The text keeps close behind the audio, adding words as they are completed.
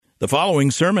The following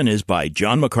sermon is by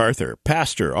John MacArthur,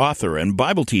 pastor, author, and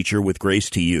Bible teacher with Grace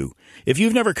to You. If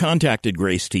you've never contacted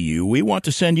Grace to You, we want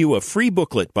to send you a free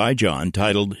booklet by John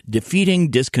titled Defeating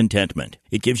Discontentment.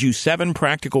 It gives you 7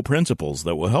 practical principles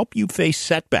that will help you face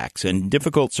setbacks and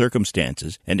difficult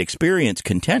circumstances and experience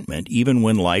contentment even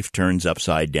when life turns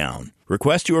upside down.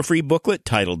 Request your free booklet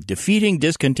titled Defeating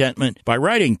Discontentment by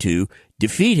writing to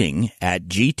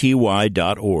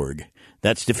defeating@gty.org.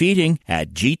 That's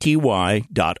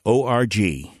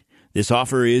defeating@gty.org. This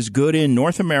offer is good in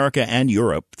North America and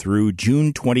Europe through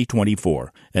June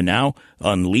 2024. And now,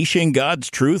 unleashing God's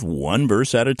truth one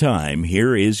verse at a time,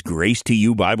 here is Grace to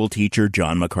You Bible teacher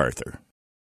John MacArthur.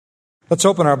 Let's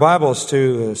open our Bibles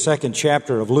to the second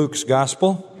chapter of Luke's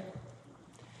Gospel.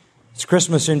 It's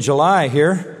Christmas in July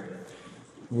here.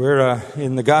 We're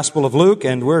in the Gospel of Luke,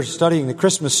 and we're studying the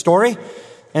Christmas story.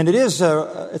 And it's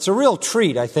a real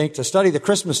treat, I think, to study the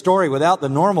Christmas story without the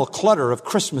normal clutter of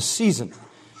Christmas season.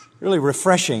 Really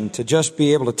refreshing to just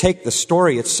be able to take the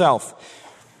story itself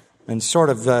and sort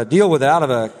of deal with it out of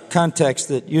a context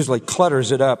that usually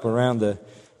clutters it up around the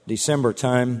December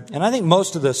time. And I think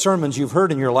most of the sermons you've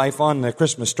heard in your life on the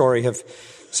Christmas story have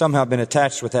somehow been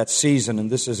attached with that season, and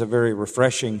this is a very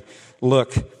refreshing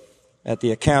look at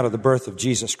the account of the birth of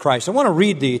Jesus Christ. I want to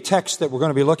read the text that we're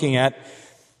going to be looking at.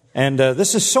 And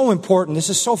this is so important, this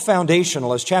is so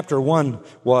foundational, as chapter 1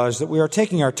 was, that we are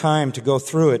taking our time to go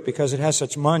through it because it has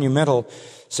such monumental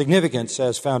significance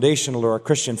as foundational to our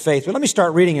Christian faith. But let me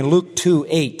start reading in Luke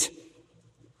 2:8.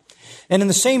 And in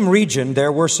the same region there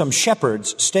were some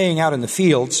shepherds staying out in the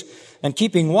fields and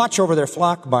keeping watch over their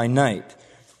flock by night.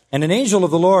 And an angel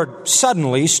of the Lord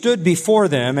suddenly stood before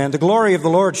them, and the glory of the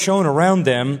Lord shone around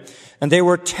them, and they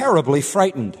were terribly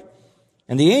frightened.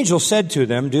 And the angel said to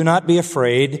them, "Do not be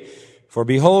afraid, for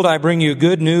behold, I bring you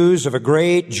good news of a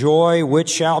great joy, which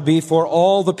shall be for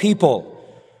all the people.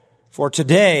 For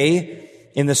today,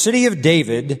 in the city of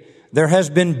David, there has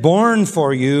been born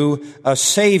for you a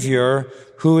Savior,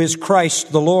 who is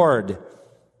Christ the Lord.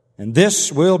 And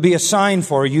this will be a sign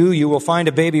for you. You will find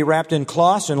a baby wrapped in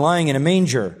cloths and lying in a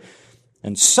manger."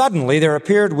 And suddenly there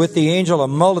appeared with the angel a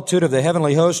multitude of the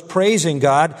heavenly host, praising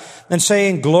God and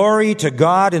saying, "Glory to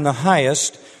God in the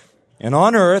highest, and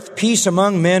on earth peace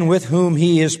among men with whom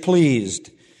he is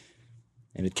pleased."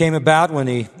 And it came about when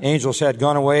the angels had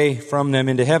gone away from them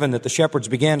into heaven that the shepherds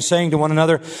began saying to one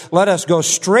another, "Let us go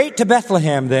straight to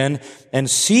Bethlehem then, and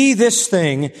see this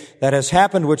thing that has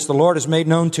happened which the Lord has made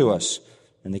known to us."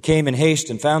 And they came in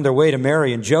haste and found their way to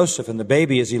Mary and Joseph and the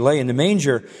baby as he lay in the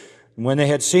manger. And when they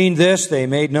had seen this, they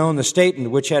made known the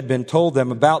statement which had been told them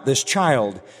about this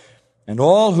child. And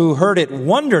all who heard it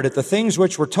wondered at the things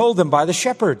which were told them by the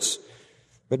shepherds.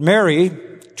 But Mary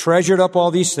treasured up all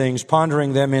these things,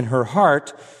 pondering them in her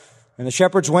heart. And the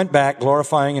shepherds went back,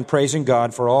 glorifying and praising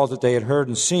God for all that they had heard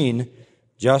and seen,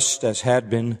 just as had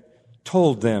been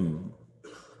told them.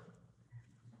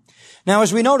 Now,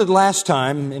 as we noted last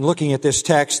time in looking at this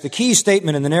text, the key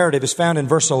statement in the narrative is found in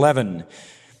verse 11.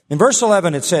 In verse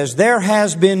 11 it says, "There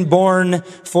has been born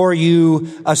for you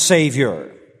a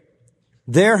Savior."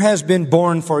 There has been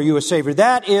born for you a Savior.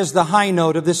 That is the high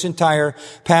note of this entire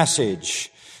passage.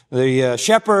 The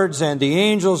shepherds and the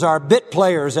angels are bit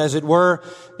players, as it were,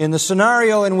 in the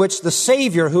scenario in which the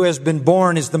Savior who has been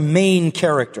born is the main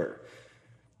character.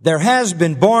 There has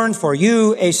been born for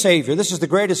you a Savior. This is the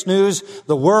greatest news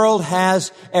the world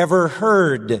has ever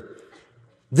heard.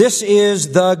 This is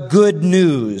the good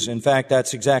news. In fact,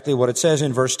 that's exactly what it says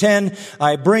in verse 10.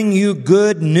 "I bring you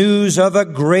good news of a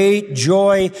great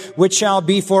joy, which shall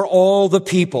be for all the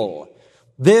people."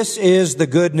 This is the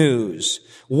good news.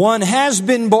 One has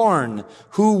been born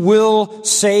who will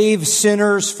save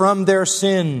sinners from their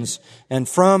sins and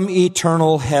from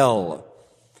eternal hell.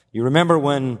 You remember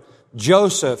when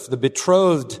Joseph, the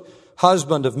betrothed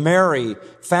husband of Mary,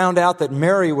 found out that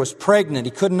Mary was pregnant.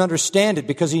 He couldn't understand it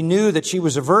because he knew that she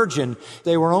was a virgin.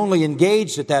 They were only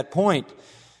engaged at that point.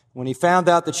 When he found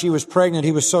out that she was pregnant,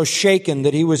 he was so shaken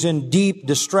that he was in deep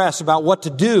distress about what to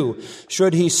do.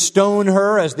 Should he stone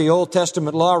her, as the Old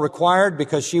Testament law required,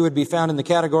 because she would be found in the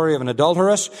category of an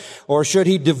adulteress? Or should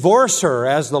he divorce her,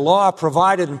 as the law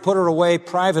provided, and put her away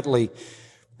privately?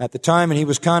 At the time, and he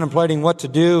was contemplating what to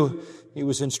do, he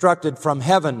was instructed from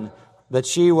heaven that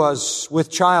she was with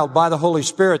child by the Holy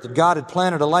Spirit, that God had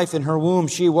planted a life in her womb.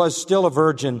 She was still a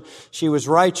virgin. She was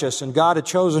righteous, and God had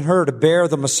chosen her to bear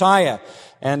the Messiah.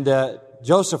 And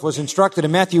Joseph was instructed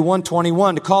in Matthew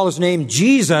 1:21 to call his name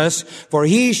Jesus, for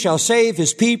he shall save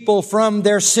his people from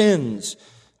their sins.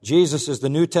 Jesus is the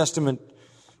New Testament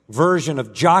version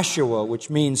of Joshua, which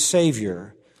means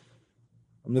Savior.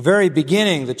 From the very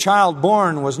beginning, the child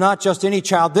born was not just any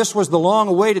child. This was the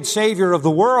long-awaited Savior of the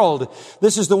world.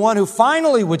 This is the one who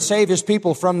finally would save His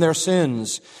people from their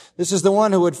sins. This is the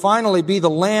one who would finally be the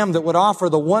Lamb that would offer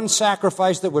the one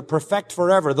sacrifice that would perfect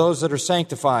forever those that are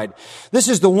sanctified. This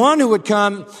is the one who would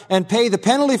come and pay the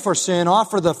penalty for sin,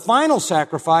 offer the final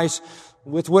sacrifice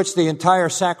with which the entire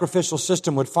sacrificial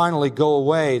system would finally go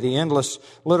away. The endless,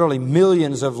 literally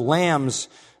millions of lambs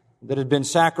that had been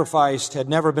sacrificed had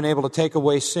never been able to take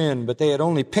away sin, but they had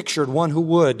only pictured one who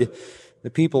would.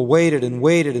 The people waited and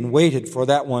waited and waited for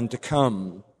that one to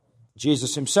come.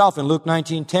 Jesus Himself in Luke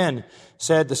 19:10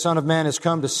 said, "The Son of Man has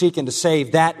come to seek and to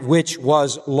save that which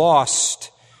was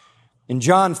lost." In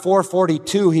John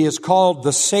 4:42, He is called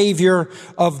the Savior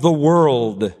of the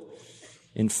world.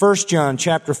 In 1 John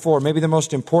chapter 4, maybe the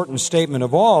most important statement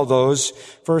of all those,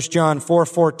 1 John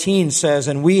 4:14 says,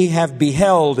 "And we have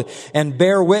beheld and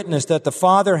bear witness that the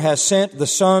Father has sent the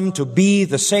Son to be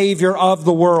the Savior of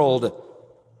the world."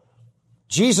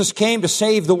 Jesus came to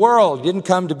save the world. He didn't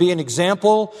come to be an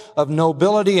example of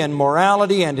nobility and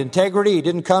morality and integrity. He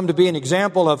didn't come to be an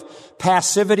example of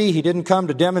passivity. He didn't come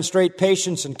to demonstrate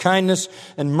patience and kindness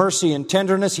and mercy and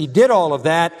tenderness. He did all of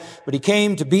that, but He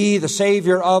came to be the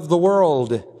Savior of the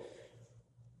world.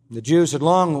 The Jews had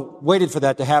long waited for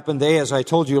that to happen. They, as I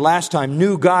told you last time,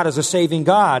 knew God as a saving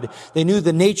God. They knew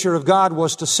the nature of God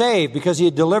was to save because He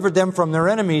had delivered them from their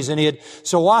enemies, and He had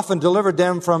so often delivered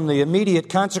them from the immediate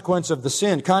consequence of the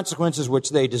sin, consequences which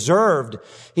they deserved.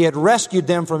 He had rescued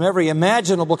them from every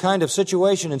imaginable kind of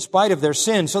situation in spite of their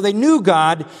sin. So they knew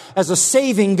God as a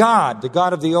saving God. The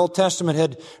God of the Old Testament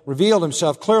had revealed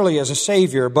Himself clearly as a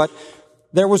Savior, but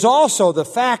there was also the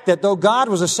fact that though God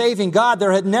was a saving God,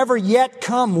 there had never yet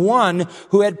come one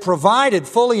who had provided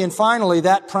fully and finally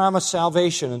that promised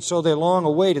salvation. And so they long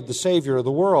awaited the Savior of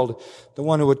the world, the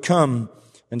one who would come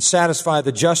and satisfy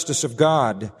the justice of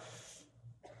God.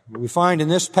 We find in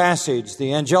this passage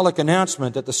the angelic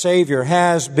announcement that the Savior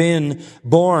has been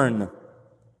born.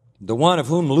 The one of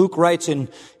whom Luke writes in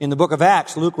the book of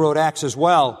Acts. Luke wrote Acts as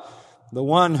well. The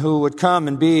one who would come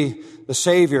and be the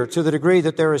Savior to the degree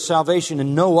that there is salvation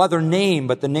in no other name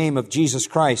but the name of Jesus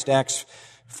Christ, Acts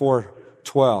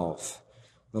 4:12.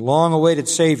 The long-awaited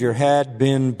Savior had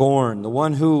been born, the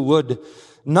one who would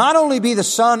not only be the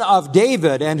son of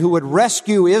David and who would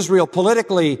rescue Israel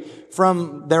politically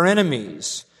from their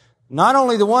enemies, not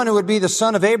only the one who would be the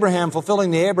son of Abraham,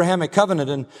 fulfilling the Abrahamic covenant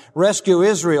and rescue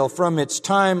Israel from its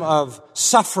time of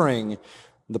suffering.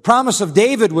 The promise of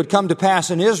David would come to pass,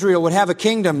 and Israel would have a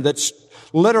kingdom that's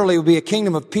literally would be a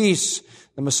kingdom of peace.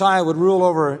 The Messiah would rule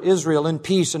over Israel in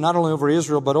peace, and not only over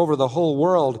Israel, but over the whole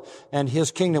world, and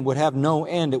His kingdom would have no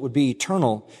end. It would be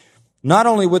eternal. Not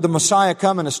only would the Messiah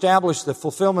come and establish the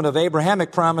fulfillment of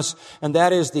Abrahamic promise, and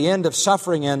that is the end of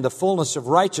suffering and the fullness of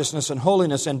righteousness and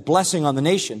holiness and blessing on the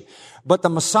nation, but the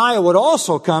Messiah would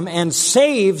also come and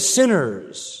save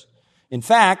sinners. In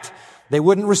fact, they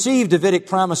wouldn't receive Davidic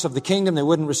promise of the kingdom. They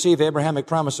wouldn't receive Abrahamic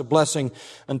promise of blessing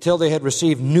until they had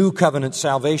received new covenant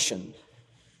salvation.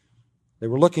 They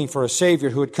were looking for a Savior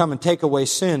who would come and take away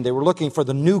sin. They were looking for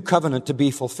the new covenant to be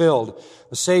fulfilled.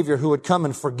 A Savior who would come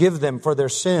and forgive them for their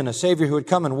sin. A Savior who would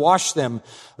come and wash them.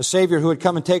 A Savior who would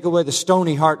come and take away the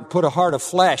stony heart and put a heart of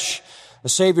flesh. A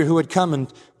Savior who would come and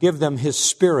give them His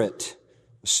Spirit.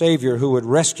 A Savior who would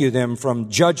rescue them from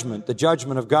judgment, the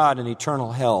judgment of God in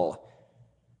eternal hell.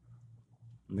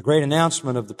 And the great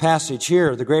announcement of the passage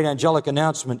here, the great angelic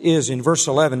announcement is in verse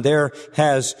 11, there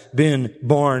has been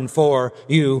born for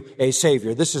you a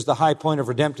Savior. This is the high point of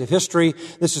redemptive history.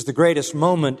 This is the greatest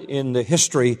moment in the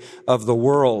history of the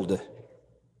world.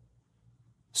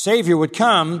 Savior would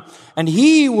come and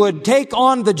He would take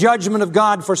on the judgment of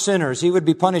God for sinners. He would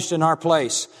be punished in our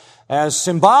place. As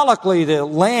symbolically the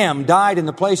lamb died in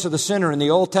the place of the sinner in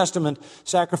the Old Testament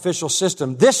sacrificial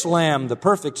system, this lamb, the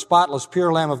perfect, spotless,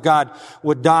 pure Lamb of God,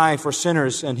 would die for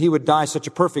sinners, and He would die such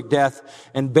a perfect death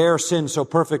and bear sin so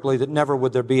perfectly that never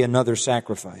would there be another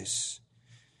sacrifice.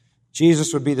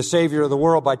 Jesus would be the Savior of the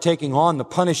world by taking on the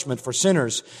punishment for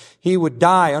sinners. He would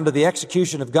die under the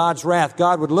execution of God's wrath.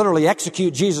 God would literally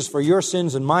execute Jesus for your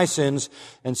sins and my sins.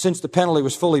 And since the penalty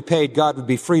was fully paid, God would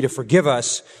be free to forgive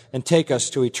us and take us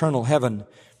to eternal heaven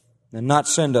and not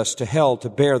send us to hell to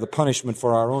bear the punishment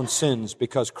for our own sins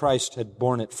because Christ had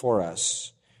borne it for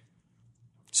us.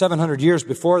 700 years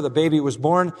before the baby was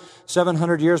born,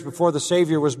 700 years before the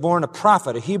Savior was born, a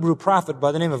prophet, a Hebrew prophet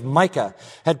by the name of Micah,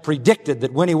 had predicted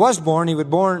that when he was born, he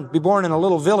would be born in a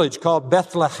little village called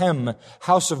Bethlehem,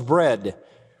 House of Bread.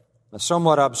 A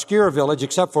somewhat obscure village,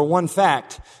 except for one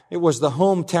fact. It was the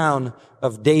hometown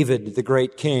of David, the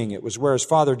great king. It was where his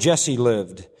father Jesse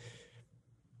lived.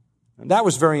 And that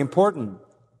was very important.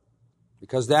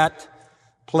 because that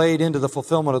played into the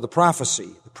fulfillment of the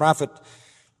prophecy. The prophet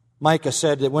Micah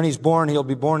said that when he's born, he'll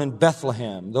be born in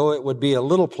Bethlehem. Though it would be a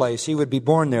little place, he would be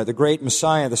born there. The great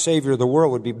Messiah, the Savior of the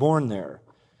world, would be born there.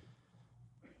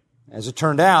 As it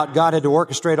turned out, God had to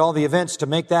orchestrate all the events to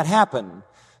make that happen.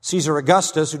 Caesar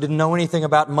Augustus, who didn't know anything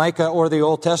about Micah or the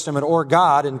Old Testament or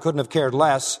God and couldn't have cared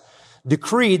less,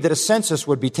 decreed that a census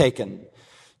would be taken.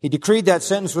 He decreed that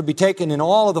census would be taken in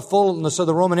all of the fullness of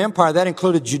the Roman Empire. That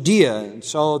included Judea. And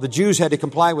so the Jews had to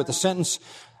comply with the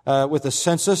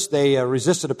census. They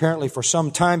resisted apparently for some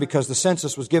time because the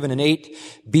census was given in 8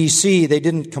 BC. They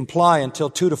didn't comply until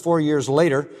 2 to 4 years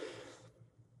later.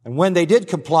 And when they did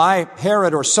comply,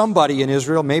 Herod or somebody in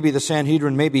Israel, maybe the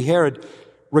Sanhedrin, maybe Herod,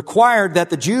 required that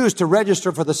the Jews to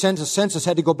register for the census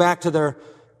had to go back to their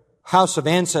house of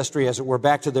ancestry, as it were,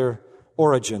 back to their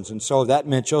origins. And so that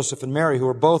meant Joseph and Mary, who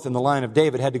were both in the line of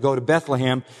David, had to go to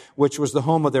Bethlehem, which was the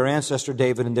home of their ancestor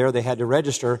David, and there they had to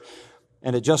register.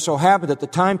 And it just so happened that the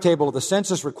timetable of the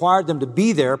census required them to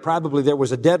be there. Probably there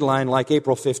was a deadline like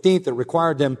April 15th that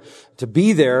required them to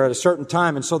be there at a certain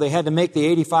time. And so they had to make the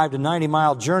 85 to 90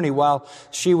 mile journey while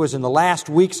she was in the last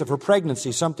weeks of her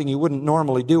pregnancy, something you wouldn't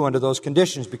normally do under those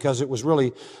conditions because it was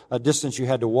really a distance you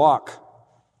had to walk,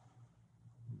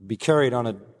 be carried on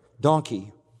a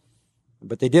donkey.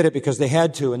 But they did it because they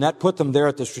had to, and that put them there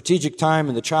at the strategic time,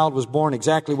 and the child was born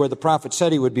exactly where the prophet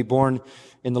said he would be born,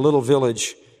 in the little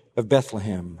village of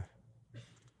Bethlehem.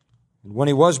 And when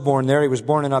he was born there, he was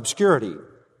born in obscurity.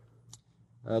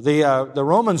 The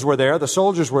Romans were there. The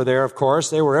soldiers were there, of course.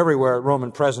 They were everywhere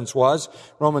Roman presence was.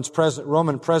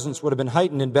 Roman presence would have been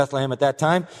heightened in Bethlehem at that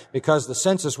time because the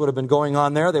census would have been going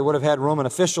on there. They would have had Roman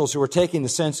officials who were taking the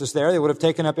census there. They would have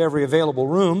taken up every available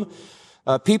room.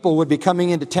 People would be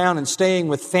coming into town and staying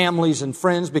with families and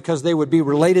friends because they would be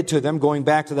related to them, going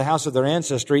back to the house of their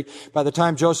ancestry. By the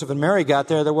time Joseph and Mary got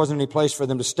there wasn't any place for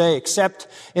them to stay except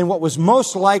in what was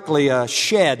most likely a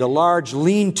shed, a large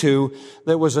lean-to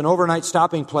that was an overnight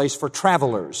stopping place for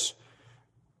travelers.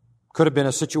 Could have been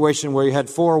a situation where you had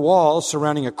 4 walls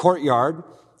surrounding a courtyard.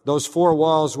 Those 4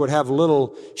 walls would have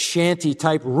little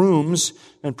shanty-type rooms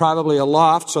and probably a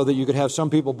loft so that you could have some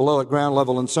people below at ground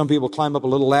level and some people climb up a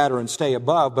little ladder and stay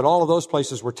above. But all of those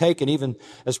places were taken. Even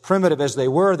as primitive as they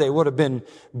would have been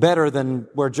better than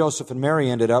where Joseph and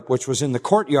Mary ended up, which was in the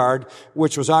courtyard,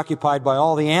 which was occupied by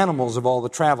all the animals of all the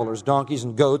travelers, donkeys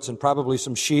and goats and probably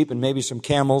some sheep and maybe some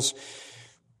camels.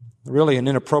 Really an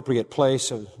inappropriate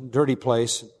place, a dirty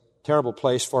place, a terrible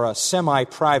place for a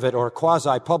semi-private or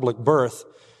quasi-public birth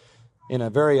in a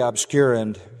very obscure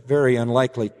and very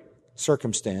unlikely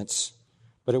circumstance.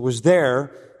 But it was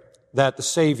there that the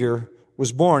Savior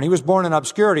was born. He was born in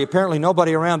obscurity. Apparently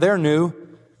nobody around there knew.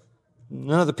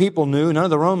 None of the people knew. None of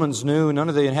the Romans knew. None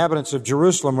of the inhabitants of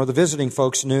Jerusalem or the visiting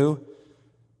folks knew.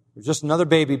 It was just another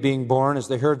baby being born. As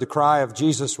they heard the cry of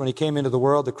Jesus when he came into the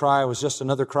world, the cry was just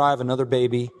another cry of another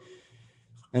baby.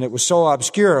 And it was so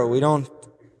obscure. We don't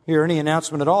hear any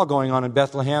announcement at all going on in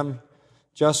Bethlehem.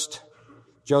 Just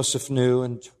Joseph knew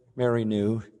and Mary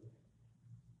knew.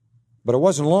 But it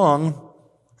wasn't long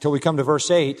until we come to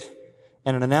verse 8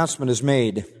 and an announcement is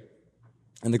made.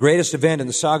 And the greatest event in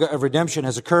the saga of redemption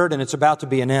has occurred and it's about to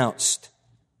be announced.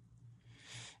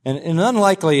 And in an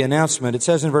unlikely announcement, it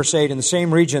says in verse 8, in the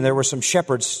same region there were some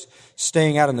shepherds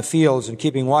staying out in the fields and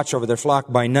keeping watch over their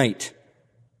flock by night.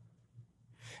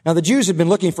 Now the Jews had been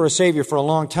looking for a Savior for a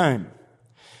long time.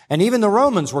 And even the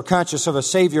Romans were conscious of a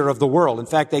Savior of the world. In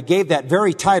fact, they gave that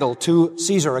very title to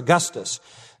Caesar Augustus.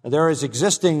 There is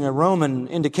existing a Roman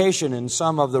indication in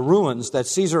some of the ruins that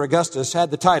Caesar Augustus had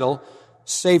the title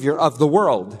Savior of the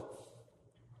world.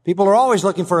 People are always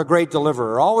looking for a great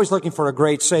deliverer, always looking for a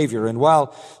great Savior. And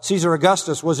while Caesar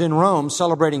Augustus was in Rome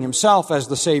celebrating himself as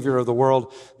the Savior of the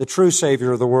world, the true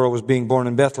Savior of the world was being born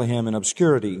in Bethlehem in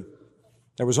obscurity.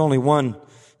 There was only one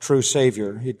true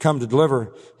Savior. He'd come to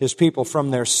deliver his people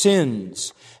from their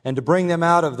sins and to bring them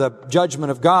out of the judgment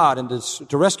of God and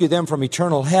to rescue them from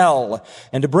eternal hell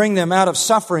and to bring them out of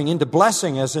suffering into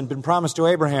blessing as had been promised to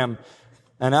Abraham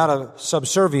and out of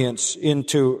subservience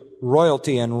into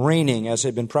royalty and reigning as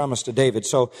had been promised to David.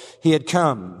 So he had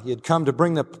come. He had come to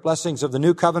bring the blessings of the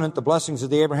new covenant, the blessings of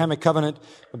the Abrahamic covenant,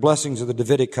 the blessings of the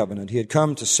Davidic covenant. He had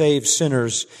come to save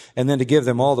sinners and then to give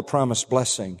them all the promised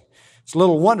blessing. It's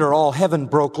little wonder all heaven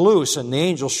broke loose and the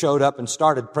angels showed up and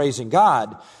started praising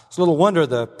God. It's little wonder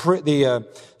the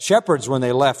shepherds, when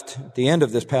they left at the end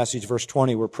of this passage, verse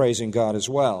 20, were praising God as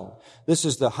well. This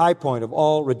is the high point of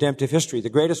all redemptive history, the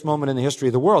greatest moment in the history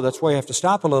of the world. That's why you have to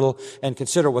stop a little and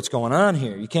consider what's going on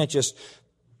here. You can't just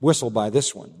whistle by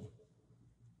this one.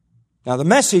 Now the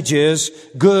message is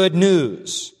good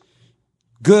news.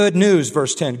 Good news,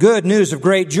 verse 10. Good news of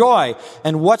great joy.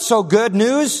 And what's so good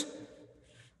news?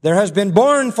 There has been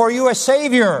born for you a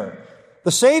Savior.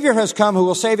 The Savior has come who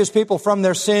will save His people from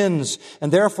their sins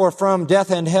and therefore from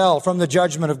death and hell, from the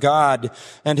judgment of God,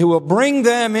 and who will bring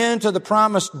them into the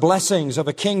promised blessings of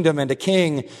a kingdom and a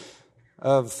king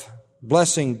of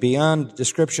blessing beyond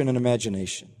description and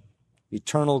imagination.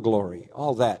 Eternal glory.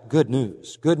 All that. Good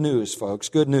news. Good news, folks.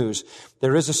 Good news.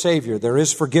 There is a Savior. There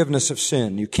is forgiveness of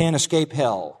sin. You can't escape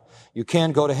hell. You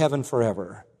can go to heaven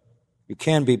forever. You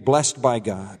can be blessed by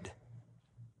God.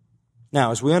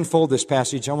 Now, as we unfold this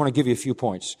passage, I want to give you a few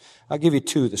points. I'll give you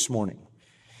two this morning.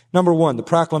 Number one, the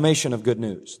proclamation of good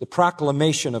news. The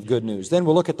proclamation of good news. Then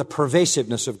we'll look at the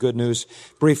pervasiveness of good news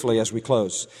briefly as we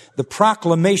close. The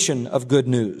proclamation of good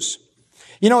news.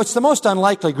 You know, it's the most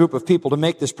unlikely group of people to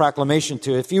make this proclamation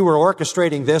to. If you were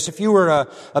orchestrating this, if you were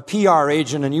a PR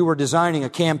agent and you were designing a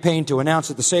campaign to announce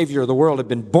that the Savior of the world had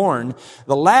been born,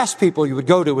 the last people you would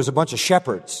go to was a bunch of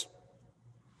shepherds.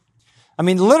 I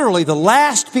mean, literally the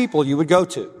last people you would go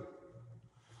to.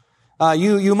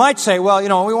 You might say, well, you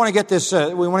know, we want to get this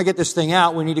thing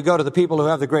out. We need to go to the people who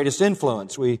have the greatest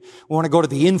influence. We want to go to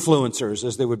the influencers,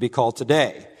 as they would be called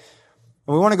today.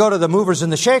 And we want to go to the movers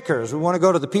and the shakers. We want to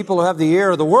go to the people who have the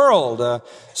ear of the world.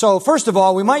 So first of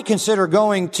all, we might consider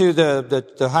going to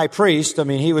the high priest. I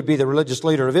mean, he would be the religious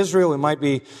leader of Israel. We might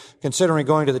be considering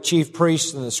going to the chief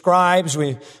priests and the scribes,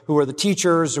 who were the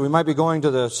teachers. We might be going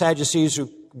to the Sadducees, who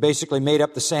basically made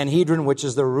up the Sanhedrin, which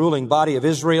is the ruling body of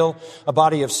Israel, a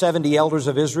body of 70 elders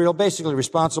of Israel, basically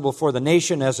responsible for the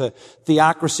nation as a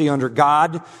theocracy under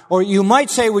God. Or you might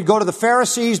say we'd go to the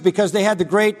Pharisees because they had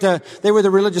they were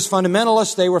the religious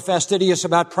fundamentalists. They were fastidious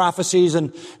about prophecies,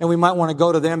 and we might want to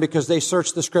go to them because they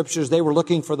searched the scriptures. They were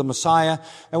looking for the Messiah.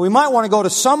 And we might want to go to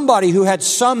somebody who had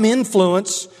some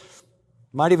influence.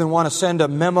 Might even want to send a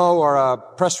memo or a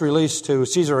press release to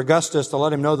Caesar Augustus to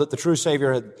let him know that the true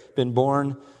Savior had been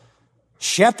born.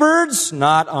 Shepherds,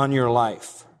 not on your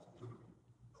life.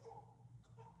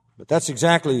 But that's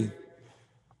exactly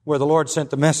where the Lord sent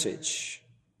the message.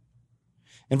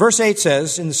 And verse 8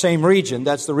 says, in the same region,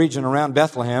 that's the region around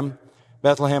Bethlehem.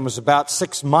 Bethlehem was about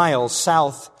 6 miles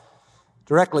south,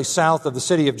 directly south of the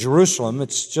city of Jerusalem.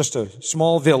 It's just a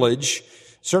small village,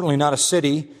 certainly not a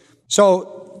city.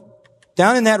 So,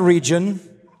 down in that region,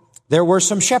 there were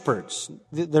some shepherds.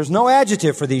 There's no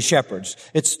adjective for these shepherds.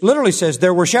 It literally says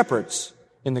there were shepherds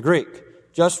in the Greek.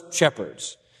 Just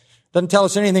shepherds. Doesn't tell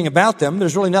us anything about them.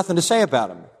 There's really nothing to say about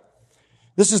them.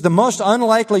 This is the most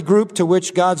unlikely group to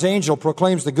which God's angel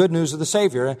proclaims the good news of the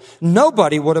Savior.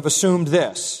 Nobody would have assumed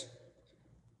this,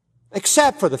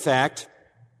 except for the fact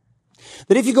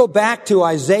that if you go back to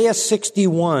Isaiah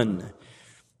 61,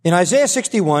 in Isaiah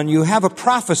 61, you have a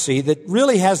prophecy that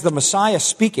really has the Messiah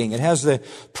speaking. It has the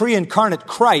pre-incarnate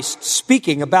Christ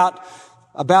speaking about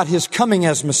His coming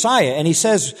as Messiah. And He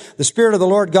says, the Spirit of the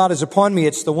Lord God is upon me.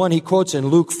 It's the one He quotes in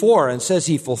Luke 4 and says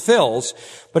He fulfills.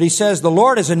 But He says, the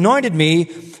Lord has anointed me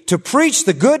to preach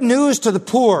the good news to the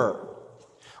poor.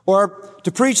 Or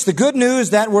to preach the good news,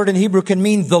 that word in Hebrew can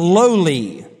mean the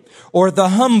lowly, or the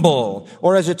humble,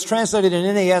 or as it's translated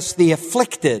in NAS, the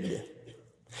afflicted.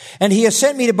 And He has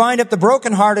sent me to bind up the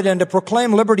brokenhearted and to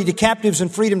proclaim liberty to captives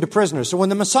and freedom to prisoners. So when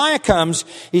the Messiah comes,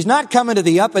 He's not coming to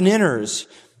the up and inners.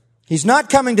 He's not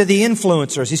coming to the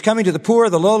influencers. He's coming to the poor,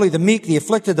 the lowly, the meek, the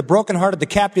afflicted, the brokenhearted, the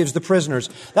captives, the prisoners.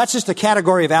 That's just a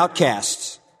category of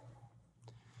outcasts.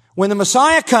 When the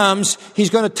Messiah comes, He's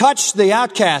going to touch the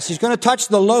outcasts. He's going to touch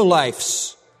the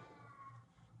lowlifes.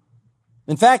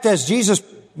 In fact, as Jesus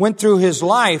went through His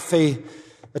life, He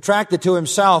attracted to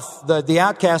Himself the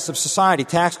outcasts of society,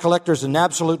 tax collectors and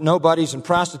absolute nobodies and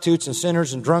prostitutes and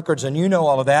sinners and drunkards, and you know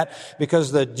all of that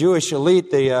because the Jewish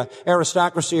elite, the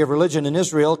aristocracy of religion in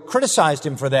Israel, criticized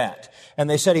Him for that. And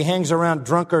they said He hangs around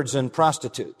drunkards and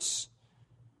prostitutes.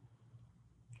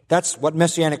 That's what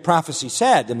Messianic prophecy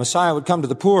said. The Messiah would come to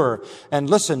the poor, and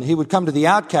listen, He would come to the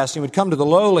outcast, He would come to the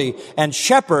lowly, and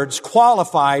shepherds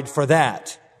qualified for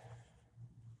that.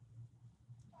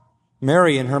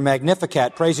 Mary in her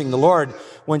Magnificat, praising the Lord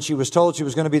when she was told she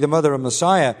was going to be the mother of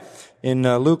Messiah, in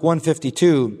Luke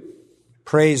 1:52,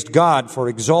 praised God for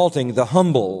exalting the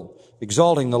humble,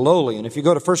 exalting the lowly. And if you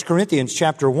go to 1 Corinthians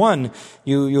chapter 1,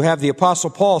 you have the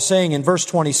Apostle Paul saying in verse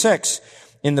 26,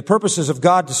 in the purposes of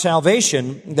God to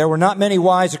salvation, there were not many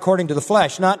wise according to the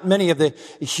flesh. Not many of the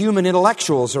human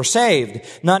intellectuals are saved.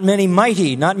 Not many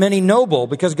mighty, not many noble,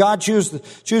 because God chooses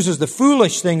the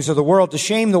foolish things of the world to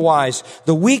shame the wise,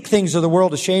 the weak things of the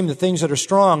world to shame the things that are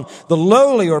strong, the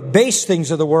lowly or base things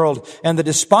of the world, and the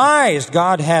despised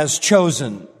God has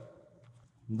chosen.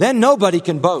 Then nobody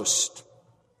can boast.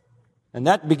 And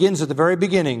that begins at the very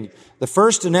beginning. The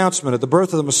first announcement of the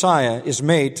birth of the Messiah is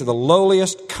made to the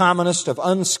lowliest, commonest of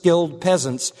unskilled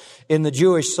peasants in the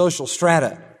Jewish social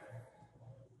strata.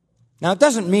 Now, it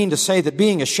doesn't mean to say that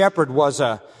being a shepherd was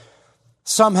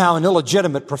somehow an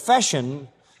illegitimate profession,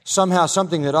 somehow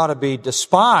something that ought to be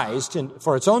despised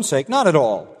for its own sake. Not at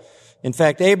all. In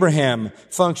fact, Abraham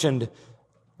functioned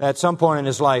at some point in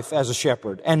his life as a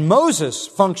shepherd. And Moses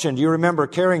functioned, you remember,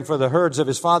 caring for the herds of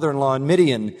his father-in-law in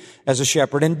Midian as a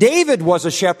shepherd. And David was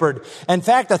a shepherd. In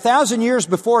fact, 1,000 years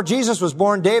before Jesus was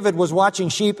born, David was watching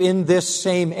sheep in this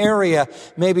same area,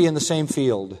 maybe in the same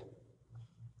field.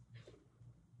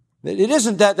 It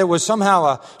isn't that there was somehow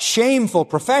a shameful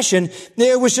profession.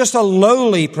 It was just a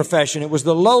lowly profession. It was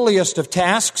the lowliest of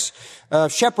tasks.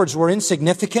 Shepherds were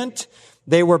insignificant.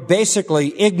 They were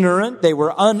basically ignorant. They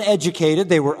were uneducated.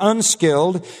 They were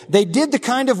unskilled. They did the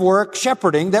kind of work,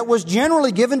 shepherding, that was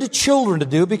generally given to children to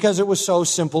do because it was so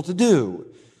simple to do.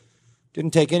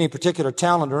 Didn't take any particular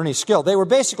talent or any skill. They were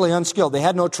basically unskilled. They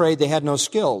had no trade. They had no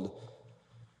skill.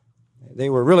 They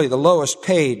were really the lowest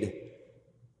paid.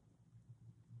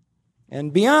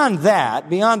 And beyond that,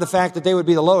 beyond the fact that they would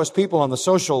be the lowest people on the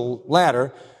social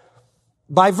ladder,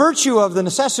 by virtue of the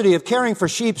necessity of caring for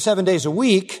sheep 7 days a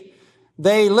week,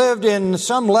 they lived in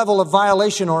some level of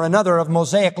violation or another of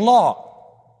Mosaic law.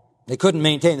 They couldn't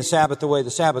maintain the Sabbath the way the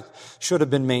Sabbath should have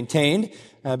been maintained.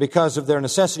 Because of their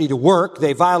necessity to work,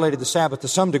 they violated the Sabbath to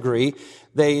some degree.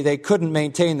 They couldn't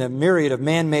maintain the myriad of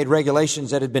man-made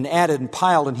regulations that had been added and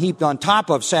piled and heaped on top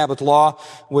of Sabbath law,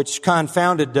 which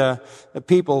confounded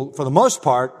people for the most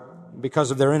part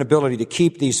because of their inability to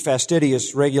keep these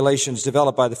fastidious regulations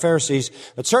developed by the Pharisees.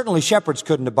 But certainly shepherds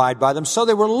couldn't abide by them. So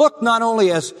they were looked not only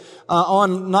as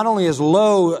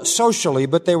low socially,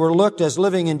 but they were looked as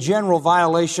living in general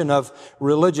violation of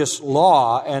religious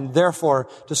law, and therefore,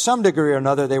 to some degree or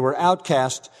another, they were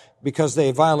outcast because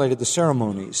they violated the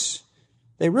ceremonies.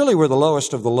 They really were the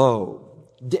lowest of the low.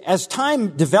 As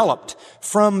time developed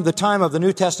from the time of the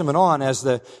New Testament on, as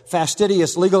the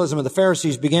fastidious legalism of the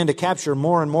Pharisees began to capture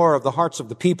more and more of the hearts of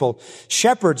the people,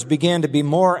 shepherds began to be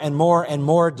more and more and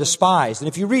more despised. And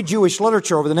if you read Jewish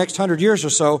literature over the next 100 years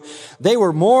or so, they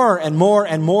were more and more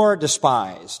and more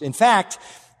despised. In fact,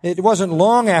 it wasn't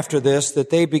long after this that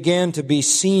they began to be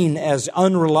seen as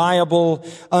unreliable,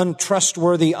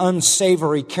 untrustworthy,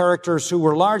 unsavory characters who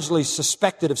were largely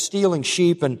suspected of stealing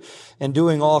sheep and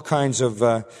doing all kinds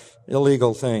of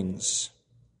illegal things.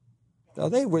 Now,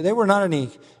 they were not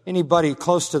anybody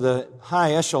close to the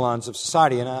high echelons of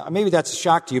society. And maybe that's a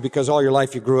shock to you because all your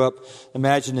life you grew up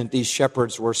imagining that these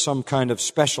shepherds were some kind of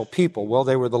special people. Well,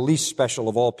 they were the least special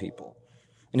of all people.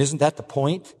 And isn't that the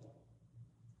point?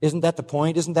 Isn't that the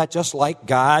point? Isn't that just like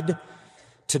God?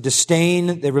 To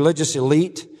disdain the religious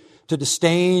elite, to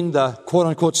disdain the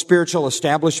quote-unquote spiritual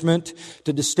establishment,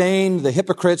 to disdain the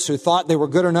hypocrites who thought they were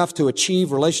good enough to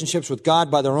achieve relationships with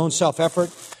God by their own self-effort,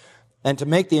 and to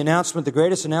make the announcement, the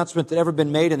greatest announcement that ever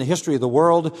been made in the history of the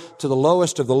world, to the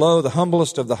lowest of the low, the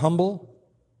humblest of the humble?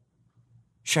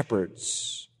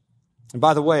 Shepherds. And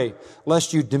by the way,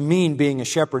 lest you demean being a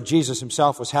shepherd, Jesus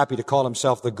himself was happy to call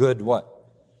himself the good what?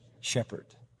 Shepherd.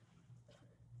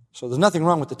 So there's nothing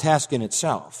wrong with the task in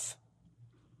itself.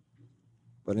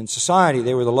 But in society,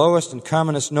 they were the lowest and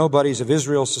commonest nobodies of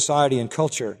Israel's society and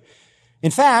culture.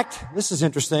 In fact, this is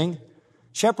interesting,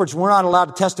 shepherds were not allowed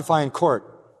to testify in court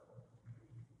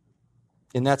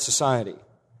in that society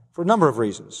for a number of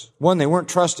reasons. One, they weren't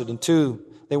trusted, and two,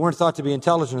 they weren't thought to be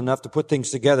intelligent enough to put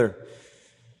things together.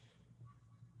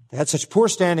 They had such poor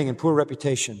standing and poor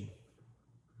reputation.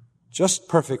 Just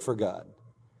perfect for God.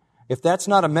 If that's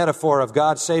not a metaphor of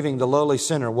God saving the lowly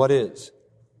sinner, what is?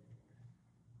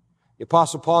 The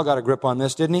Apostle Paul got a grip on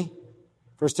this, didn't he?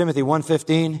 1 Timothy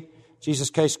 1:15, Jesus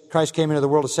Christ came into the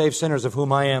world to save sinners, of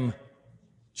whom I am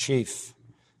chief.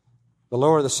 The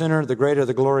lower the sinner, the greater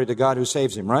the glory to God who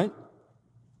saves him, right?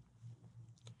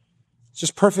 It's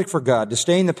just perfect for God.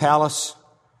 Disdain the palace,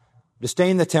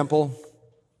 disdain the temple,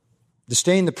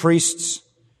 disdain the priests,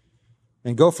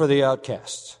 and go for the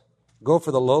outcasts. Go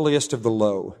for the lowliest of the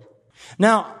low.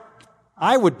 Now,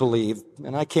 I would believe,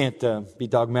 and I can't be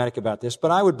dogmatic about this,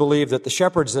 but I would believe that the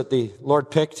shepherds that the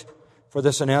Lord picked for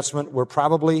this announcement were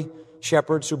probably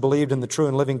shepherds who believed in the true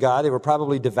and living God. They were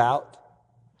probably devout.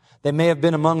 They may have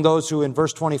been among those who in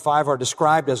verse 25 are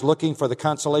described as looking for the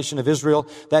consolation of Israel.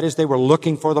 That is, they were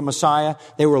looking for the Messiah.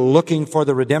 They were looking for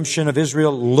the redemption of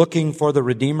Israel, looking for the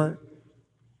Redeemer.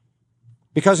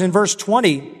 Because in verse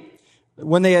 20,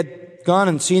 when they had gone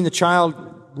and seen the child,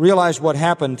 realized what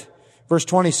happened, Verse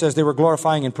 20 says they were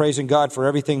glorifying and praising God for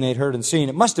everything they'd heard and seen.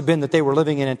 It must have been that they were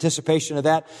living in anticipation of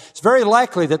that. It's very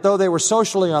likely that though they were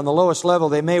socially on the lowest level,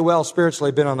 they may well spiritually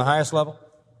have been on the highest level.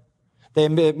 They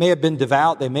may have been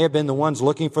devout. They may have been the ones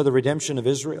looking for the redemption of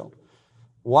Israel.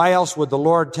 Why else would the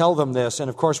Lord tell them this? And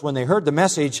of course, when they heard the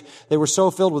message, they were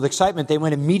so filled with excitement, they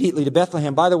went immediately to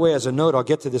Bethlehem. By the way, as a note, I'll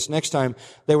get to this next time,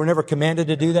 they were never commanded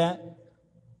to do that.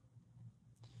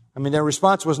 I mean, their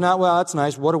response was not, well, that's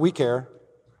nice, what do we care?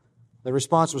 Their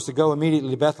response was to go immediately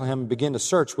to Bethlehem and begin to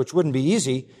search, which wouldn't be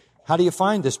easy. How do you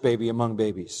find this baby among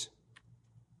babies?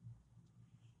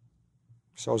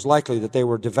 So it's likely that they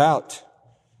were devout,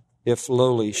 if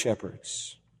lowly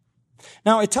shepherds.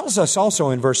 Now, it tells us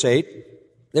also in verse 8,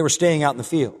 they were staying out in the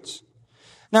fields.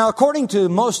 Now, according to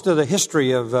most of the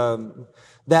history of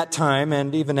that time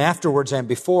and even afterwards and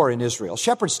before in Israel,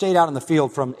 shepherds stayed out in the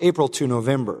field from April to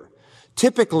November.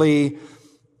 Typically,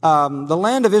 the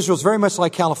land of Israel is very much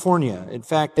like California. In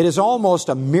fact, it is almost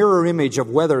a mirror image of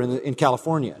weather in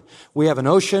California. We have an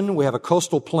ocean, we have a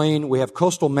coastal plain, we have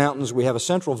coastal mountains, we have a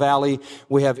central valley,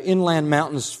 we have inland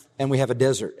mountains, and we have a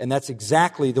desert. And that's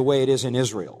exactly the way it is in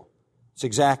Israel. It's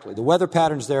exactly. The weather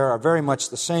patterns there are very much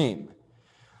the same.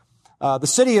 The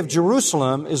city of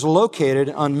Jerusalem is located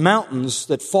on mountains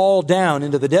that fall down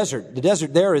into the desert. The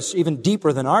desert there is even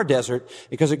deeper than our desert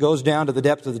because it goes down to the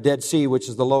depth of the Dead Sea, which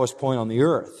is the lowest point on the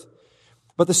earth.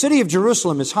 But the city of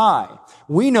Jerusalem is high.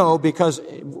 We know because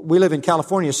we live in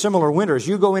California, similar winters.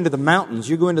 You go into the mountains,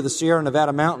 you go into the Sierra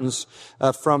Nevada mountains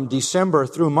from December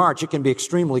through March, it can be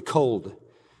extremely cold.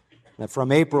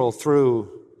 From April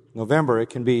through November, it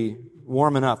can be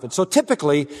warm enough. And so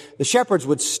typically, the shepherds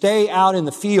would stay out in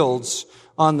the fields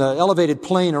on the elevated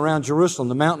plain around Jerusalem,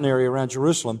 the mountain area around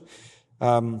Jerusalem,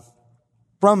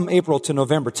 from April to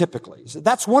November typically. So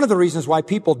that's one of the reasons why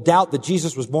people doubt that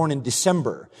Jesus was born in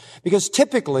December. Because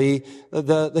typically,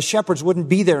 the shepherds wouldn't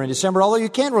be there in December, although you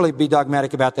can't really be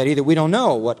dogmatic about that either. We don't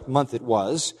know what month it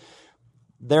was.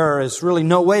 There is really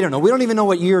no way to know. We don't even know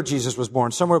what year Jesus was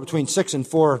born. Somewhere between 6 and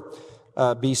 4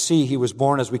 BC he was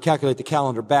born. As we calculate the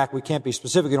calendar back, we can't be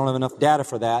specific. We don't have enough data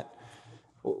for that.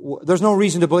 There's no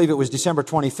reason to believe it was December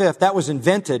 25th. That was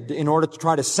invented in order to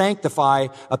try to sanctify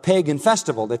a pagan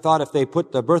festival. They thought if they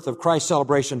put the birth of Christ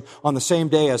celebration on the same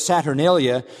day as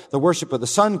Saturnalia, the worship of the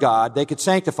sun god, they could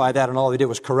sanctify that, and all they did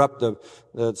was corrupt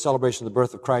the celebration of the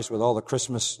birth of Christ with all the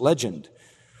Christmas legend.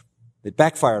 It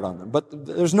backfired on them. But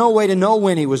there's no way to know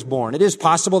when he was born. It is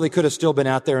possible they could have still been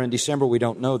out there in December. We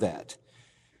don't know that.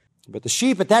 But the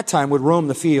sheep at that time would roam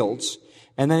the fields,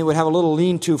 and then they would have a little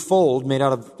lean-to fold made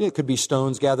out of, it could be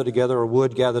stones gathered together or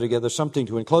wood gathered together, something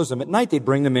to enclose them. At night they'd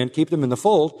bring them in, keep them in the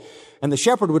fold, and the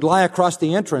shepherd would lie across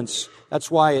the entrance.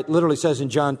 That's why it literally says in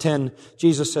John 10,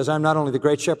 Jesus says, I'm not only the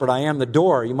great shepherd, I am the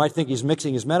door. You might think he's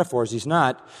mixing his metaphors. He's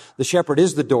not. The shepherd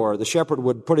is the door. The shepherd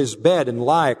would put his bed and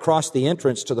lie across the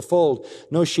entrance to the fold.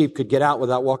 No sheep could get out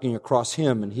without walking across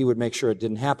him, and he would make sure it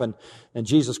didn't happen. And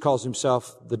Jesus calls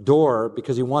himself the door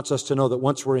because he wants us to know that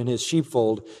once we're in his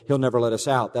sheepfold, he'll never let us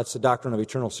out. That's the doctrine of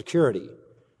eternal security.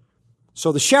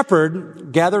 So the shepherd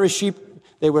would gather his sheep.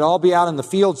 They would all be out in the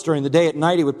fields during the day. At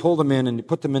night, he would pull them in and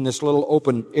put them in this little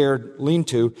open-aired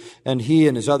lean-to, and he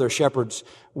and his other shepherds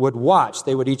would watch.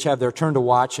 They would each have their turn to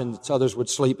watch, and others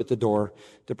would sleep at the door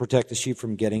to protect the sheep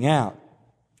from getting out.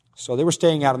 So they were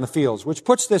staying out in the fields, which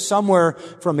puts this somewhere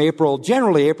from April,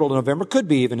 generally April to November, could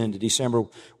be even into December.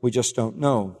 We just don't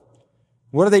know.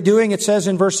 What are they doing? It says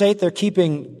in verse 8, they're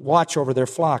keeping watch over their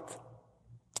flock.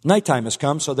 Nighttime has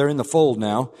come, so they're in the fold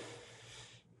now.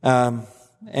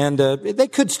 They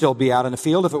could still be out in the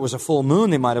field. If it was a full moon,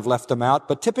 they might have left them out.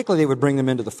 But typically they would bring them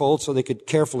into the fold so they could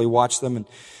carefully watch them,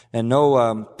 and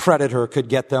no predator could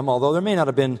get them. Although there may not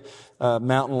have been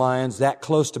mountain lions that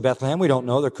close to Bethlehem. We don't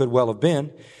know. There could well have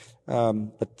been.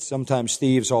 But sometimes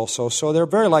thieves also. So they're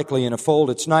very likely in a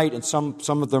fold. It's night, and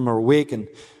some of them are awake,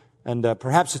 and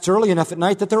perhaps it's early enough at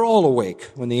night that they're all awake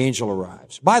when the angel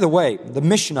arrives. By the way, the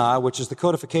Mishnah, which is the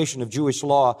codification of Jewish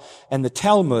law, and the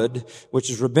Talmud, which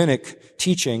is rabbinic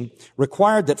teaching,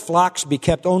 required that flocks be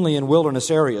kept only in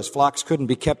wilderness areas. Flocks couldn't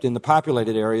be kept in the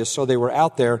populated areas, so they were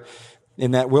out there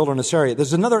in that wilderness area.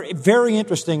 There's another very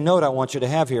interesting note I want you to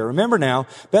have here. Remember now,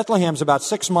 Bethlehem's about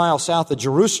 6 miles south of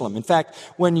Jerusalem. In fact,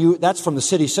 that's from the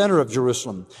city center of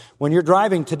Jerusalem. When you're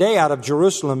driving today out of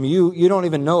Jerusalem, you don't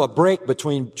even know a break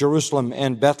between Jerusalem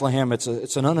and Bethlehem. It's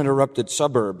an uninterrupted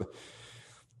suburb.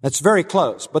 That's very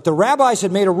close. But the rabbis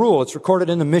had made a rule, it's recorded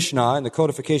in the Mishnah, in the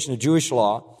codification of Jewish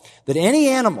law, that any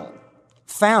animal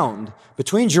found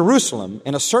between Jerusalem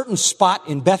and a certain spot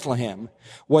in Bethlehem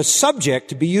was subject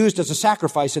to be used as a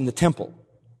sacrifice in the temple.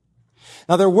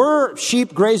 Now, there were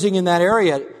sheep grazing in that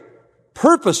area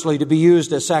purposely to be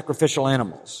used as sacrificial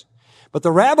animals. But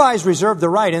the rabbis reserved the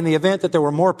right, in the event that there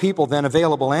were more people than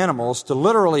available animals, to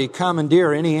literally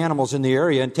commandeer any animals in the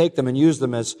area and take them and use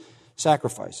them as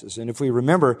sacrifices. And if we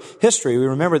remember history, we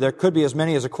remember there could be as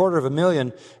many as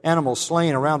 250,000 animals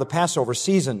slain around the Passover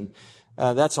season.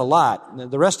 That's a lot.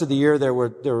 The rest of the year there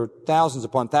were thousands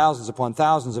upon thousands upon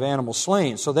thousands of animals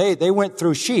slain. So they went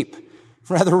through sheep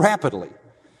rather rapidly.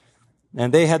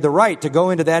 And they had the right to go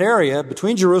into that area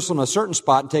between Jerusalem and a certain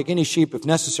spot and take any sheep, if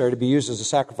necessary, to be used as a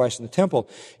sacrifice in the temple.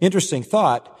 Interesting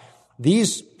thought.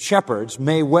 These shepherds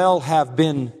may well have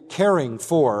been caring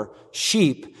for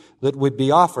sheep that would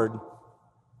be offered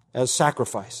as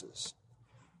sacrifices.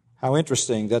 How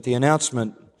interesting that the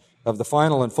announcement of the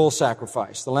final and full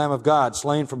sacrifice, the Lamb of God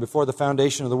slain from before the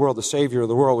foundation of the world, the Savior of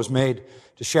the world, was made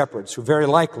to shepherds who very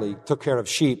likely took care of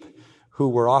sheep who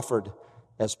were offered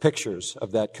as pictures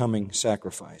of that coming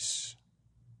sacrifice.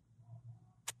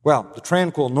 Well, the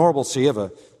tranquil normalcy of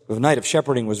a night of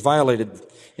shepherding was violated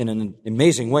in an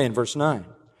amazing way in verse 9.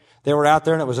 They were out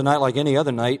there and it was a night like any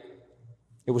other night.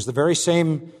 It was the very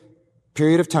same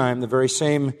period of time, the very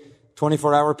same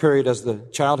 24-hour period as the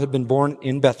child had been born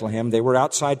in Bethlehem. They were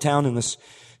outside town in this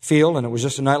field, and it was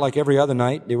just a night like every other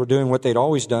night. They were doing what they'd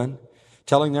always done,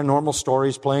 telling their normal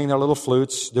stories, playing their little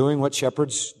flutes, doing what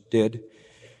shepherds did.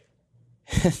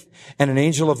 And an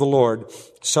angel of the Lord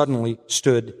suddenly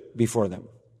stood before them.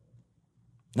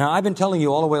 Now, I've been telling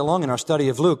you all the way along in our study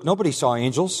of Luke, nobody saw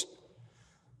angels.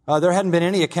 There hadn't been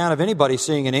any account of anybody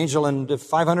seeing an angel in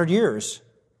 500 years,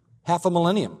 half a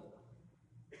millennium.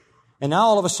 And now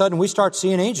all of a sudden we start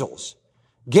seeing angels.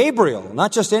 Gabriel,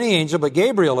 not just any angel, but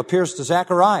Gabriel appears to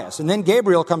Zacharias. And then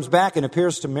Gabriel comes back and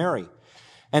appears to Mary.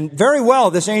 And very well,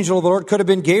 this angel of the Lord could have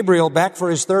been Gabriel back for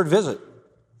his third visit.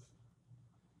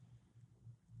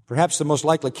 Perhaps the most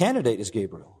likely candidate is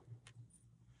Gabriel.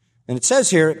 And it says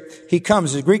here, he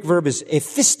comes. The Greek verb is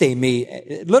ephistemi.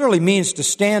 It literally means to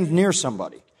stand near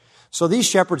somebody. So these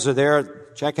shepherds are there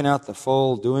checking out the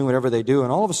fold, doing whatever they do,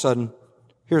 and all of a sudden,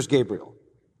 here's Gabriel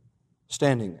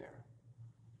standing there.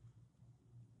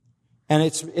 And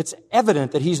it's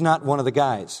evident that he's not one of the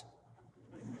guys.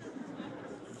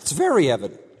 It's very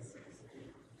evident.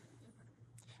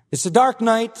 It's a dark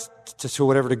night, to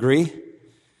whatever degree.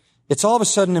 It's all of a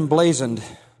sudden emblazoned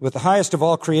with the highest of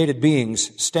all created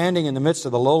beings standing in the midst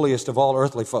of the lowliest of all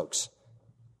earthly folks.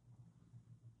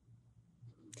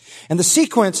 And the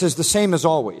sequence is the same as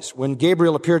always. When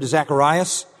Gabriel appeared to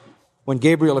Zacharias, when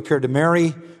Gabriel appeared to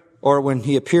Mary, or when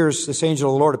this angel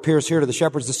of the Lord appears here to the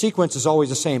shepherds, the sequence is always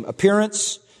the same.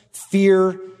 Appearance,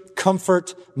 fear,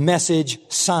 comfort, message,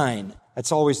 sign.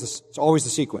 It's always the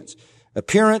sequence.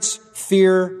 Appearance,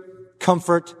 fear,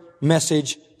 comfort,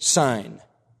 message, sign.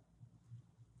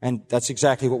 And that's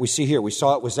exactly what we see here. We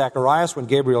saw it with Zacharias when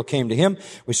Gabriel came to him.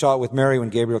 We saw it with Mary when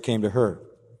Gabriel came to her.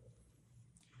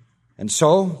 And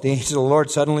so the angel of the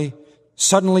Lord suddenly,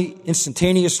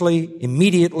 instantaneously,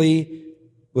 immediately,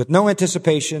 with no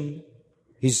anticipation,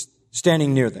 he's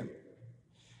standing near them.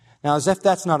 Now, as if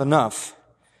that's not enough,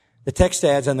 the text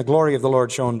adds, and the glory of the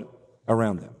Lord shone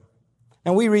around them.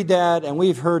 And we read that, and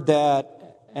we've heard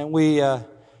that, and we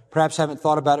perhaps haven't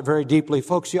thought about it very deeply.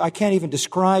 Folks, I can't even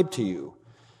describe to you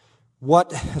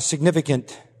what a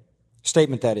significant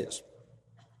statement that is.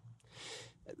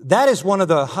 That is one of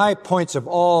the high points of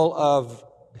all of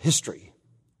history.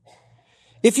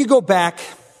 If you go back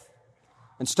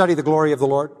and study the glory of the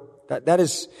Lord, that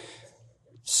is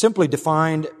simply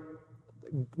defined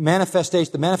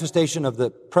the manifestation of the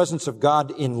presence of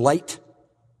God in light.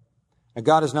 Now,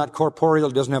 God is not corporeal.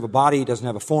 He doesn't have a body. He doesn't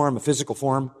have a form, a physical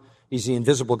form. He's the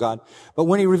invisible God. But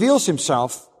when he reveals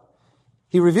himself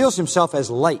as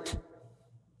light.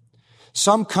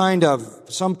 Some kind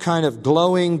of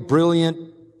glowing,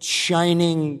 brilliant,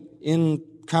 shining,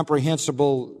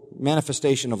 incomprehensible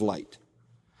manifestation of light.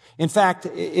 In fact,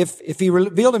 if he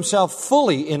revealed himself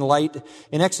fully in light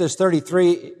in Exodus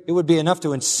 33, it would be enough to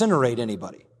incinerate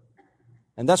anybody.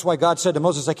 And that's why God said to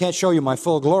Moses, I can't show you my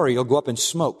full glory. You'll go up in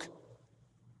smoke.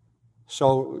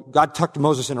 So God tucked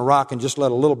Moses in a rock and just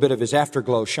let a little bit of his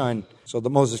afterglow shine so that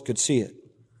Moses could see it.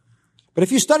 But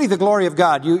if you study the glory of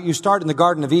God, you start in the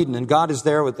Garden of Eden, and God is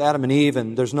there with Adam and Eve,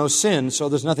 and there's no sin, so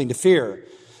there's nothing to fear.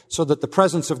 So that the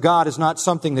presence of God is not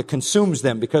something that consumes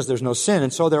them because there's no sin.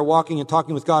 And so they're walking and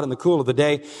talking with God in the cool of the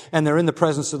day, and they're in the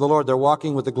presence of the Lord. They're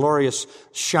walking with the glorious,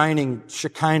 shining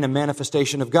Shekinah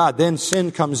manifestation of God. Then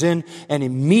sin comes in, and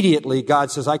immediately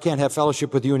God says, I can't have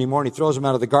fellowship with you anymore. And he throws them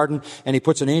out of the garden, and he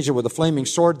puts an angel with a flaming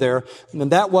sword there. And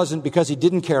that wasn't because he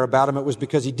didn't care about them. It was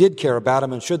because he did care about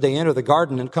them. And should they enter the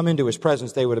garden and come into his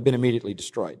presence, they would have been immediately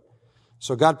destroyed.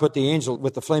 So God put the angel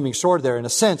with the flaming sword there, in a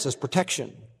sense, as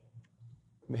protection.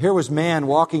 Here was man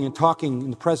walking and talking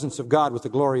in the presence of God with the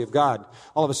glory of God.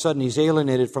 All of a sudden, he's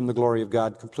alienated from the glory of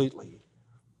God completely.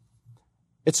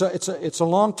 It's a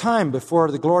long time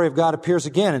before the glory of God appears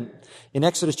again. In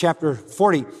Exodus chapter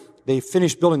 40, they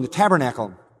finished building the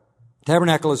tabernacle. The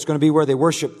tabernacle is going to be where they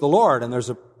worship the Lord, and there's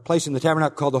a place in the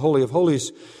tabernacle called the Holy of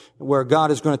Holies where God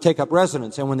is going to take up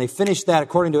residence. And when they finished that,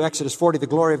 according to Exodus 40, the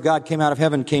glory of God came out of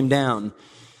heaven, came down.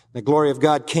 The glory of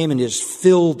God came and just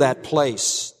filled that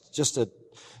place. Just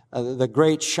the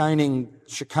great shining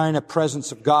Shekinah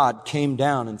presence of God came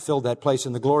down and filled that place,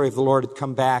 and the glory of the Lord had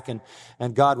come back,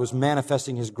 and God was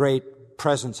manifesting His great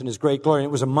presence and His great glory. And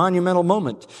it was a monumental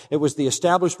moment. It was the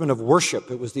establishment of worship.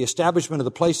 It was the establishment of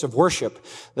the place of worship.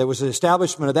 There was the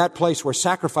establishment of that place where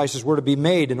sacrifices were to be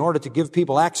made in order to give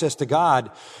people access to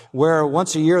God, where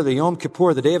once a year, the Yom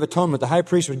Kippur, the Day of Atonement, the high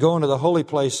priest would go into the holy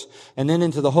place and then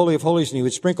into the Holy of Holies, and he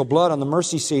would sprinkle blood on the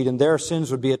mercy seat, and their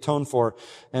sins would be atoned for.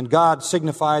 And God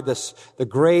signified the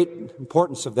great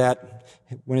importance of that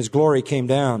when His glory came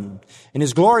down. And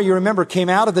His glory, you remember, came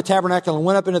out of the tabernacle and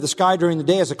went up into the sky during the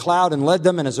day as a cloud and led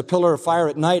them, and as a pillar of fire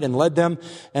at night and led them.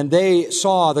 And they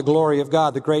saw the glory of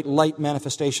God, the great light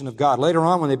manifestation of God. Later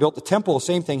on, when they built the temple, the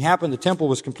same thing happened. The temple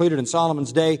was completed in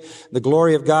Solomon's day. The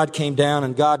glory of God came down,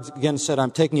 and God again said,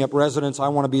 I'm taking up residence. I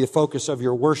want to be the focus of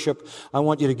your worship. I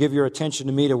want you to give your attention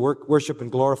to me, to worship and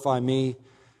glorify me.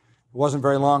 It wasn't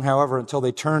very long, however, until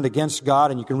they turned against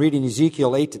God, and you can read in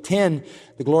Ezekiel 8-10,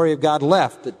 the glory of God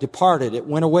left, it departed, it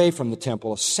went away from the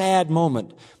temple. A sad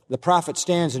moment. The prophet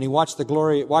stands and he watches the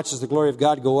glory of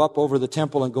God go up over the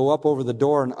temple and go up over the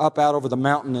door and up out over the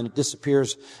mountain, and it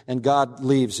disappears, and God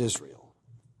leaves Israel.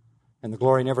 And the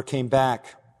glory never came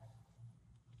back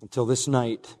until this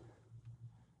night.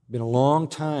 It's been a long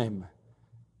time,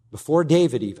 before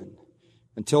David even,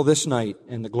 until this night,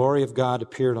 and the glory of God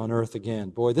appeared on earth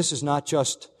again. Boy, this is not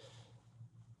just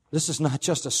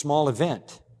a small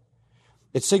event.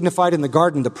 It signified in the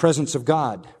garden the presence of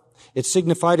God. It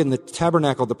signified in the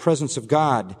tabernacle the presence of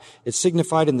God. It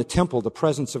signified in the temple the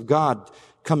presence of God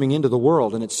coming into the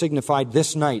world. And it signified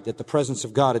this night that the presence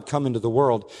of God had come into the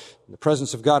world. The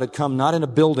presence of God had come not in a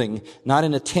building, not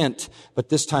in a tent, but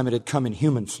this time it had come in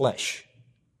human flesh,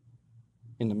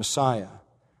 in the Messiah.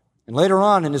 And later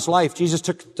on in His life, Jesus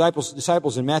took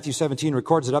disciples in Matthew 17,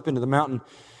 records it, up into the mountain,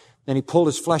 and He pulled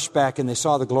His flesh back, and they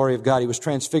saw the glory of God. He was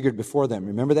transfigured before them.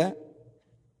 Remember that?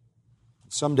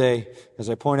 Someday, as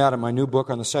I point out in my new book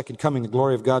on the second coming, the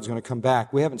glory of God is going to come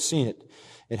back. We haven't seen it.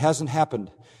 It hasn't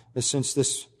happened since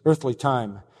this earthly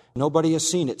time. Nobody has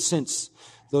seen it since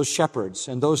those shepherds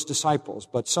and those disciples.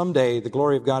 But someday the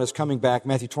glory of God is coming back.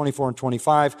 Matthew 24 and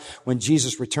 25, when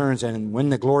Jesus returns, and when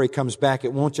the glory comes back,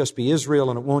 it won't just be Israel,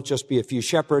 and it won't just be a few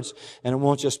shepherds, and it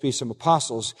won't just be some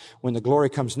apostles. When the glory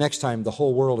comes next time, the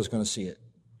whole world is going to see it.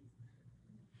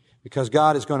 Because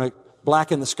God is going to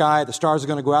blacken the sky, the stars are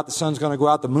going to go out, the sun's going to go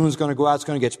out, the moon's going to go out, it's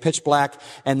going to get pitch black,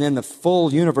 and then the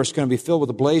full universe is going to be filled with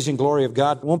the blazing glory of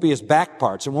God. It won't be His back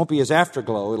parts, it won't be His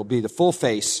afterglow, it'll be the full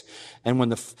face. And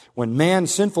when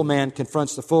sinful man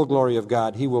confronts the full glory of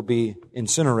God, he will be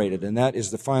incinerated, and that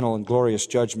is the final and glorious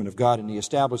judgment of God, and He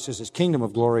establishes His kingdom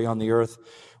of glory on the earth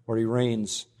where He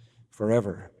reigns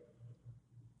forever.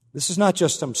 This is not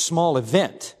just some small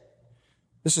event.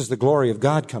 This is the glory of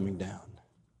God coming down.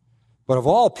 But of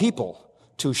all people,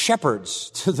 to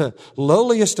shepherds, to the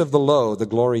lowliest of the low, the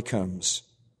glory comes.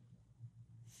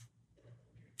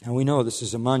 And we know this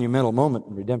is a monumental moment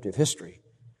in redemptive history.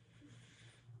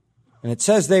 And it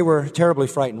says they were terribly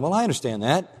frightened. Well, I understand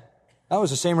that. That was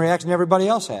the same reaction everybody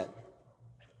else had.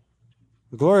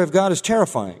 The glory of God is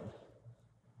terrifying.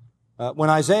 When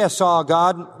Isaiah saw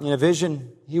God in a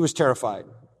vision, he was terrified,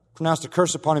 pronounced a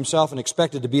curse upon himself, and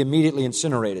expected to be immediately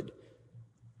incinerated.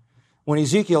 When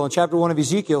Ezekiel, in chapter 1 of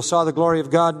Ezekiel, saw the glory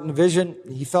of God in a vision,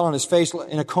 he fell on his face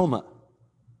in a coma.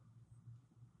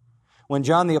 When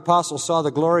John the Apostle saw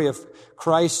the glory of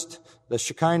Christ, the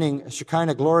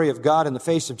Shekinah glory of God in the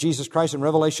face of Jesus Christ in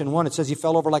Revelation 1, it says he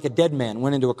fell over like a dead man,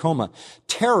 went into a coma.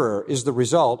 Terror is the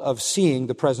result of seeing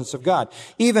the presence of God.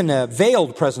 Even a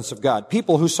veiled presence of God.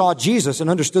 People who saw Jesus and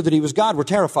understood that He was God were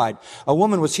terrified. A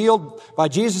woman was healed by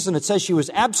Jesus, and it says she was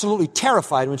absolutely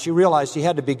terrified when she realized He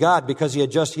had to be God because He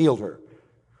had just healed her.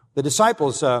 The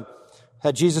disciples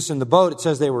had Jesus in the boat. It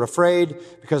says they were afraid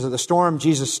because of the storm.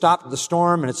 Jesus stopped the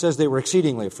storm, and it says they were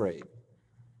exceedingly afraid.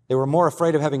 They were more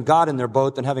afraid of having God in their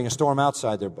boat than having a storm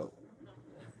outside their boat.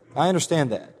 I understand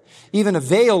that. Even a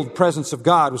veiled presence of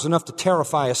God was enough to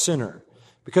terrify a sinner.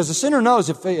 Because the sinner knows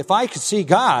if I could see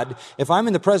God, if I'm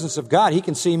in the presence of God, He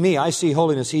can see me. I see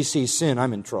holiness, He sees sin.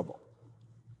 I'm in trouble.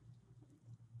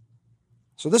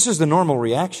 So this is the normal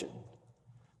reaction.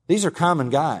 These are common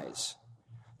guys.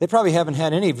 They probably haven't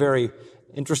had any very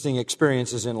interesting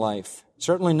experiences in life.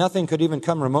 Certainly nothing could even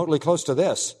come remotely close to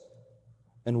this.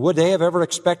 And would they have ever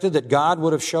expected that God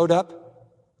would have showed up?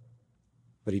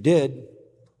 But He did.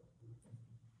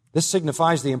 This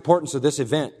signifies the importance of this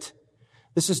event.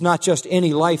 This is not just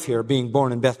any life here being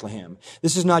born in Bethlehem.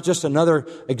 This is not just another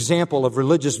example of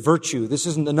religious virtue. This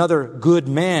isn't another good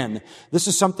man. This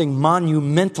is something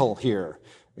monumental here.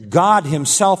 God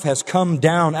Himself has come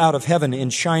down out of heaven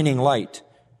in shining light.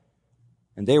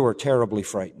 And they were terribly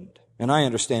frightened. And I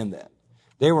understand that.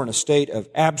 They were in a state of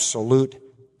absolute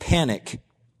panic,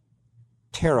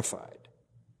 terrified.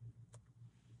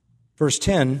 Verse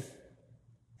 10,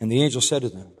 and the angel said to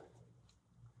them,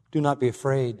 "Do not be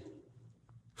afraid."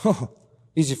 Oh,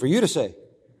 easy for you to say.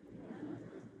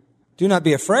 Do not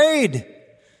be afraid,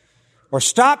 or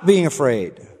stop being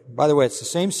afraid. By the way, it's the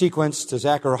same sequence to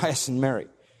Zacharias and Mary.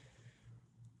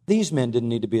 These men didn't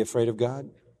need to be afraid of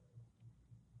God,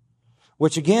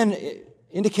 which again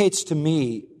indicates to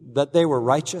me that they were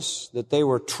righteous, that they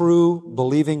were true,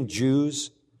 believing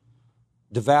Jews,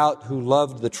 devout, who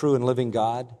loved the true and living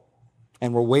God,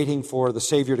 and were waiting for the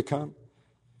Savior to come.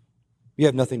 You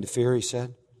have nothing to fear, He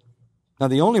said. Now,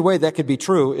 the only way that could be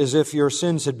true is if your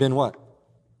sins had been what?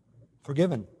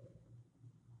 Forgiven.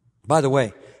 By the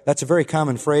way, that's a very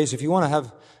common phrase. If you want to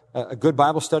have a good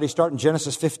Bible study, start in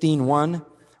Genesis 15:1,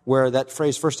 where that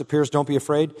phrase first appears, "Don't be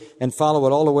afraid," and follow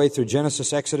it all the way through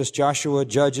Genesis, Exodus, Joshua,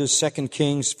 Judges, 2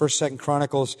 Kings, 1st, 2nd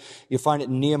Chronicles. You find it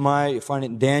in Nehemiah, you find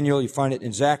it in Daniel, you find it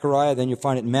in Zechariah, then you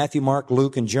find it in Matthew, Mark,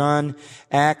 Luke, and John,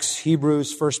 Acts,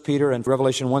 Hebrews, 1 Peter, and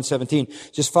Revelation 1:17.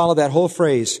 Just follow that whole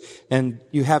phrase, and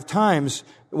you have times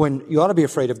when you ought to be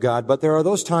afraid of God, but there are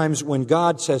those times when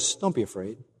God says, "Don't be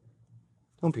afraid.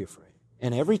 Don't be afraid."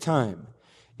 And every time,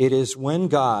 it is when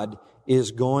God is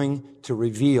going to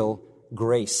reveal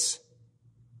grace.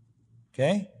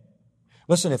 Okay?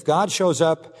 Listen, if God shows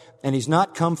up and He's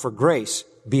not come for grace,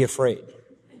 be afraid.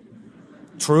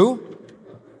 True?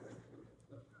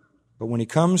 But when He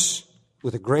comes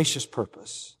with a gracious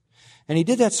purpose, and He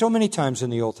did that so many times in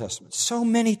the Old Testament, so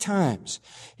many times.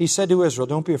 He said to Israel,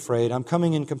 "Don't be afraid. I'm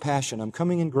coming in compassion. I'm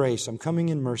coming in grace. I'm coming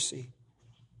in mercy."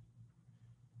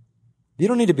 You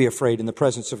don't need to be afraid in the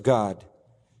presence of God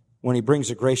when He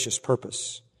brings a gracious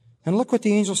purpose. And look what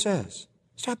the angel says.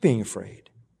 Stop being afraid.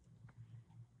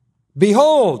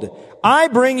 "Behold, I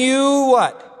bring you"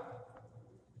 what?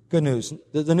 Good news.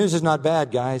 The news is not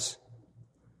bad, guys.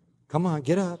 Come on,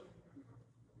 get up.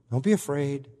 Don't be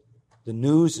afraid. The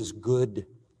news is good.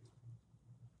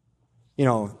 You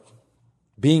know,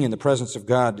 being in the presence of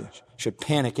God should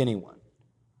panic anyone.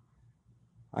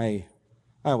 I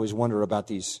always wonder about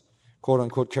these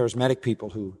quote-unquote charismatic people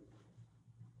who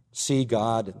see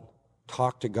God and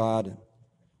talk to God.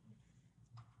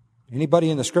 Anybody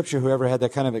in the Scripture who ever had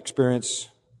that kind of experience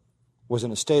was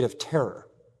in a state of terror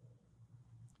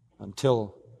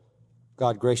until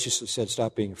God graciously said,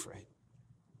 "Stop being afraid."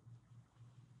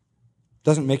 It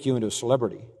doesn't make you into a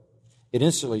celebrity. It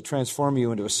instantly transforms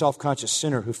you into a self-conscious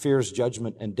sinner who fears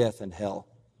judgment and death and hell.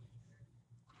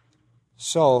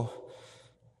 So,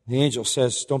 the angel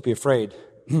says, "Don't be afraid."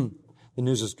 The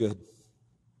news is good.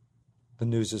 The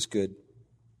news is good.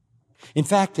 In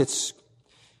fact, it's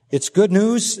good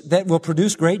news that will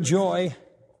produce great joy.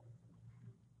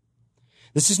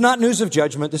 This is not news of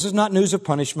judgment. This is not news of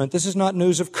punishment. This is not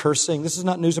news of cursing. This is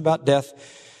not news about death.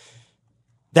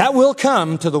 That will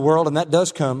come to the world, and that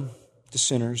does come to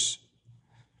sinners.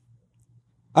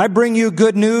 I bring you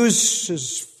good news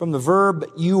is from the verb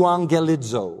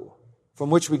euangelizo,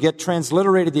 from which we get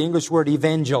transliterated the English word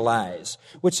evangelize,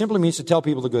 which simply means to tell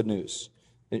people the good news.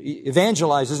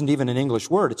 Evangelize isn't even an English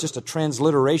word. It's just a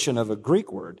transliteration of a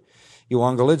Greek word,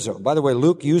 euangelizo. By the way,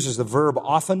 Luke uses the verb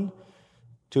often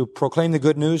to proclaim the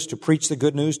good news, to preach the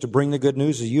good news, to bring the good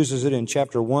news. He uses it in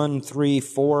chapter 1, 3,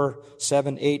 4,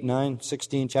 7, 8, 9,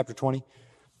 16, chapter 20.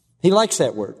 He likes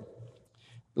that word.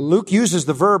 Luke uses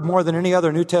the verb more than any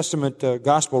other New Testament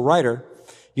gospel writer.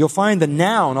 You'll find the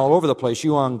noun all over the place,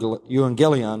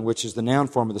 euangelion, which is the noun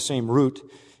form of the same root.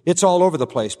 It's all over the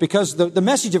place because the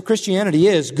message of Christianity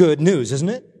is good news, isn't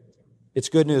it? It's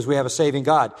good news. We have a saving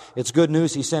God. It's good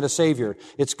news. He sent a Savior.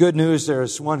 It's good news.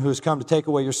 There's one who's come to take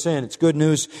away your sin. It's good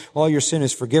news. All your sin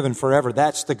is forgiven forever.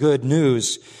 That's the good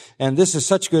news. And this is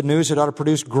such good news, it ought to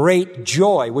produce great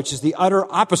joy, which is the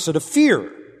utter opposite of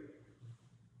fear.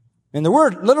 And the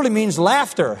word literally means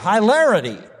laughter,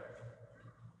 hilarity.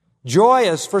 Joy,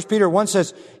 as 1 Peter 1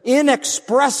 says,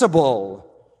 inexpressible,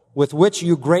 with which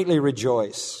you greatly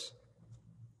rejoice.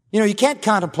 You know, you can't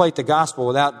contemplate the gospel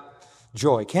without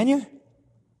joy, can you?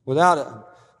 Without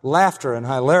laughter and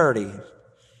hilarity.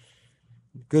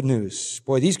 Good news.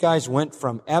 Boy, these guys went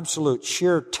from absolute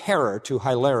sheer terror to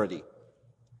hilarity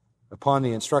upon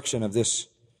the instruction of this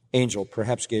angel,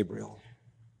 perhaps Gabriel.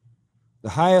 The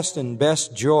highest and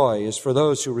best joy is for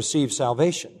those who receive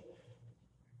salvation.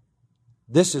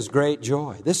 This is great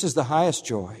joy. This is the highest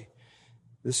joy.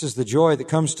 This is the joy that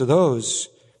comes to those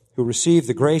who receive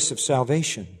the grace of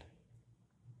salvation.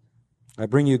 I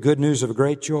bring you good news of a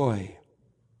great joy.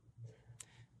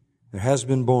 There has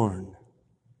been born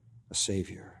a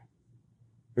Savior.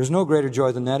 There's no greater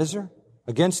joy than that, is there?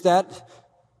 Against that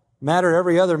matter,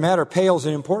 every other matter pales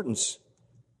in importance.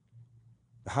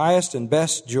 The highest and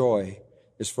best joy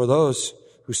is for those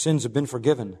whose sins have been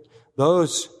forgiven,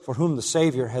 those for whom the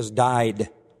Savior has died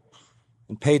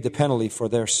and paid the penalty for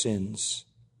their sins.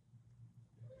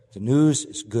 The news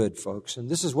is good, folks. And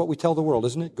this is what we tell the world,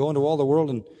 isn't it? Go into all the world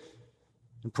and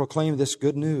proclaim this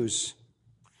good news.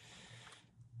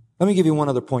 Let me give you one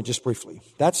other point just briefly.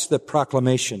 That's the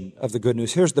proclamation of the good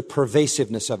news. Here's the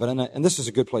pervasiveness of it. And this is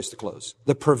a good place to close.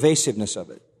 The pervasiveness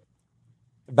of it.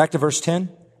 Back to verse 10.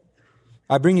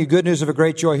 I bring you good news of a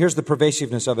great joy. Here's the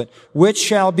pervasiveness of it. Which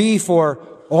shall be for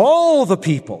all the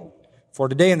people. For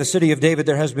today in the city of David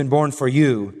there has been born for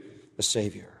you a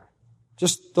Savior.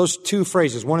 Just those two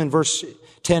phrases, one in verse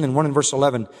 10 and one in verse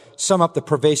 11, sum up the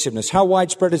pervasiveness. How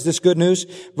widespread is this good news?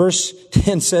 Verse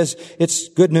 10 says it's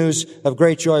good news of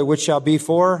great joy, which shall be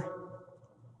for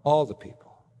all the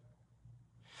people.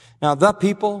 Now, the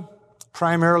people,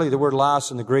 primarily the word laos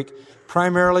in the Greek,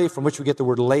 primarily from which we get the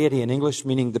word laity in English,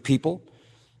 meaning the people.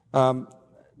 The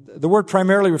word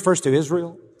primarily refers to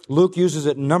Israel. Luke uses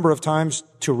it a number of times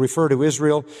to refer to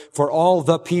Israel. For all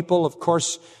the people, of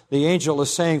course, the angel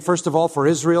is saying, first of all, for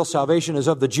Israel, salvation is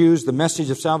of the Jews. The message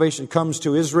of salvation comes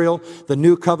to Israel. The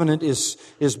new covenant is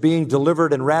being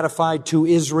delivered and ratified to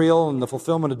Israel, and the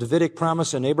fulfillment of Davidic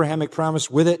promise and Abrahamic promise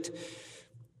with it.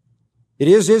 It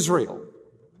is Israel.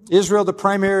 Israel, the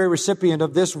primary recipient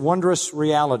of this wondrous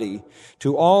reality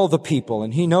to all the people.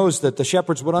 And he knows that the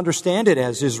shepherds would understand it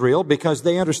as Israel because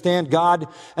they understand God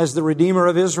as the Redeemer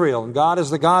of Israel and God as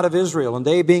the God of Israel and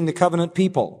they being the covenant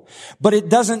people. But it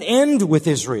doesn't end with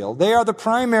Israel. They are the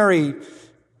primary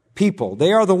people.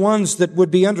 They are the ones that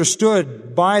would be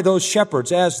understood by those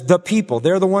shepherds as the people.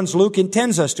 They're the ones Luke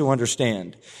intends us to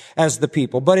understand as the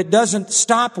people. But it doesn't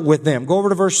stop with them. Go over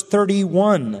to verse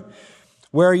 31.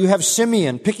 Where you have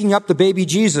Simeon picking up the baby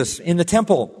Jesus in the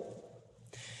temple.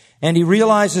 And he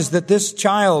realizes that this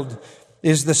child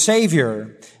is the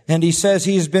Savior. And he says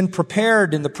he has been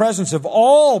prepared in the presence of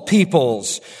all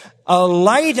peoples, a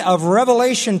light of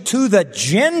revelation to the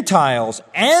Gentiles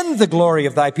and the glory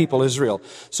of thy people Israel.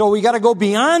 So we got to go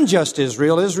beyond just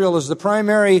Israel. Israel is the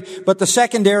primary, but the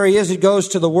secondary is it goes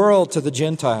to the world, to the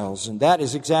Gentiles. And that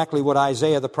is exactly what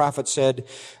Isaiah the prophet said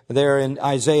there in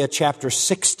Isaiah chapter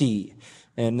 60.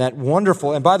 And that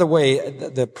wonderful, and by the way,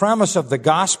 the promise of the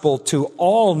gospel to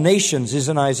all nations is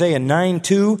in Isaiah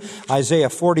 9:2, Isaiah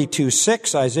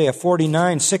 42:6, Isaiah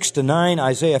 49:6-9,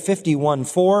 Isaiah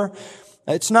 51:4.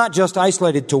 It's not just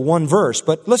isolated to one verse,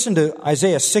 but listen to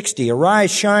Isaiah 60.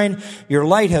 Arise, shine, your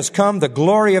light has come, the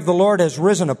glory of the Lord has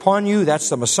risen upon you. That's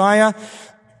the Messiah.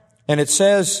 And it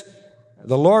says,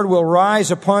 the Lord will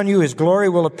rise upon you, his glory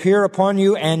will appear upon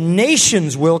you, and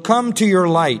nations will come to your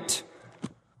light.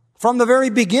 From the very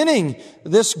beginning,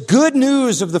 this good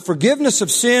news of the forgiveness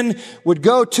of sin would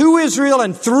go to Israel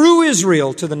and through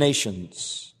Israel to the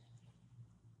nations.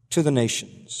 To the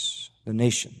nations. The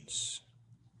nations.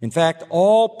 In fact,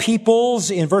 all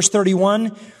peoples in verse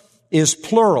 31 is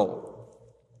plural.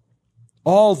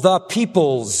 All the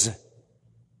peoples.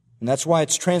 And that's why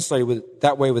it's translated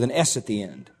that way with an S at the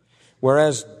end.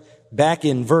 Whereas back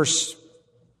in verse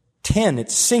 10,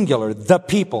 it's singular, the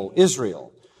people, Israel.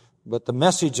 But the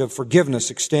message of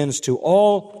forgiveness extends to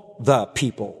all the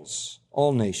peoples,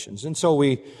 all nations. And so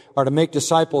we are to make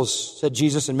disciples, said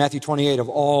Jesus in Matthew 28, of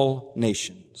all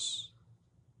nations.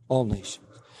 All nations.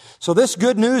 So this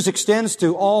good news extends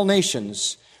to all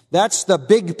nations. That's the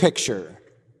big picture.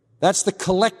 That's the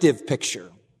collective picture.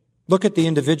 Look at the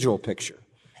individual picture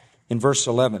in verse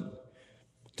 11.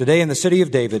 Today in the city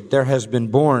of David, there has been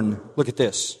born, look at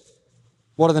this.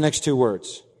 What are the next two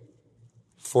words?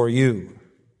 For you.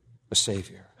 A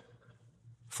Savior.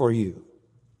 For you.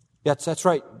 Yes, that's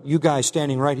right. You guys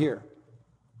standing right here.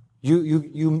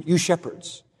 You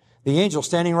shepherds. The angel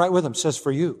standing right with him says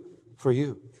for you. For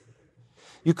you.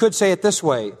 You could say it this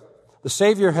way. The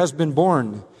Savior has been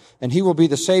born and he will be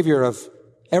the Savior of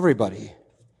everybody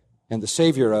and the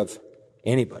Savior of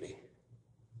anybody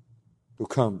who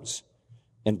comes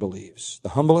and believes. The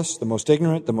humblest, the most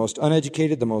ignorant, the most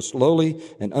uneducated, the most lowly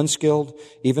and unskilled,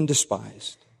 even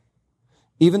despised.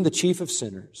 Even the chief of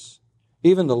sinners,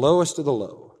 even the lowest of the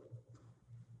low.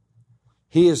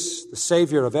 He is the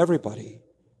Savior of everybody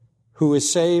who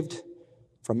is saved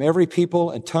from every people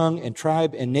and tongue and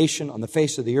tribe and nation on the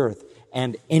face of the earth,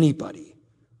 and anybody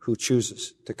who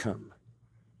chooses to come.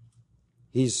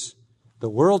 He's the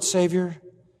world's Savior,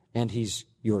 and He's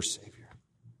your Savior.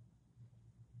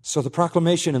 So the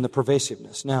proclamation and the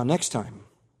pervasiveness. Now, next time,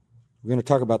 we're going to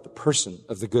talk about the person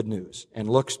of the good news and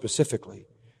look specifically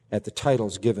at the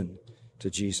titles given to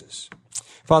Jesus.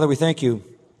 Father, we thank you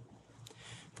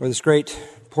for this great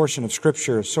portion of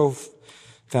Scripture, so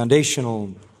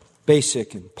foundational,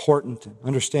 basic, important, and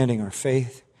understanding our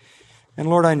faith. And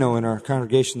Lord, I know in our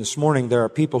congregation this morning there are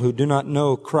people who do not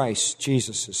know Christ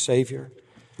Jesus as Savior,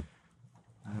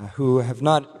 who have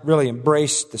not really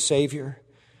embraced the Savior.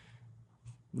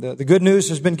 The good news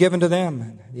has been given to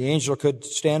them. The angel could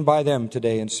stand by them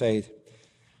today and say,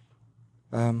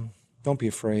 don't be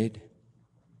afraid.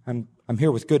 I'm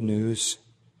here with good news.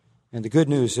 And the good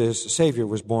news is the Savior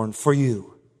was born for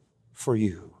you, for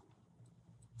you,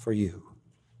 for you.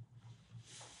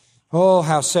 Oh,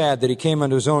 how sad that He came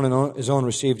unto His own and His own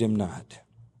received Him not.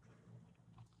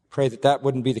 Pray that that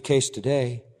wouldn't be the case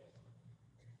today.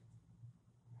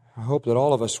 I hope that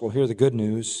all of us will hear the good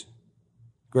news.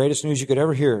 Greatest news you could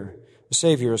ever hear. The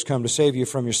Savior has come to save you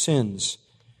from your sins,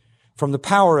 from the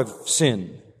power of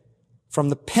sin, from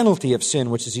the penalty of sin,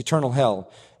 which is eternal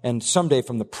hell, and someday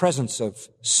from the presence of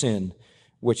sin,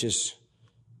 which is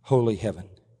holy heaven.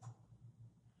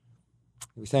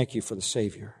 We thank you for the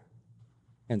Savior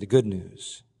and the good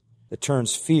news that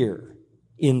turns fear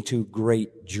into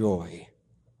great joy.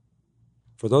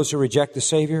 For those who reject the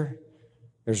Savior,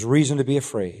 there's reason to be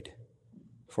afraid,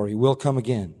 for He will come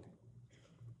again.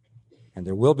 And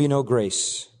there will be no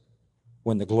grace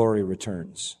when the glory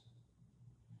returns.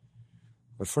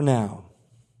 But for now,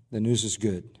 the news is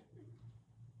good.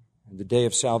 And the day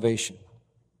of salvation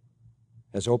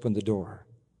has opened the door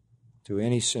to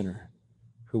any sinner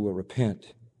who will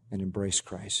repent and embrace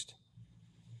Christ.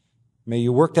 May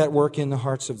you work that work in the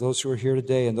hearts of those who are here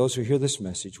today and those who hear this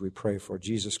message, we pray for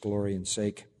Jesus' glory and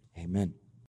sake. Amen.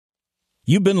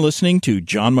 You've been listening to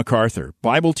John MacArthur,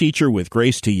 Bible teacher with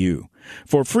Grace to You.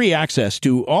 For free access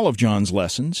to all of John's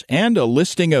lessons and a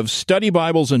listing of study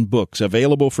Bibles and books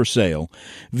available for sale,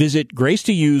 visit Grace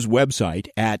to You's website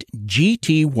at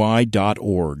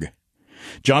gty.org.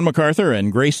 John MacArthur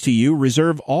and Grace to You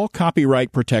reserve all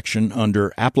copyright protection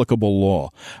under applicable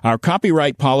law. Our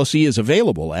copyright policy is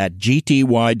available at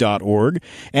gty.org,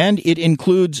 and it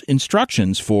includes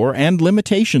instructions for and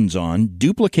limitations on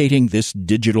duplicating this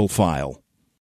digital file.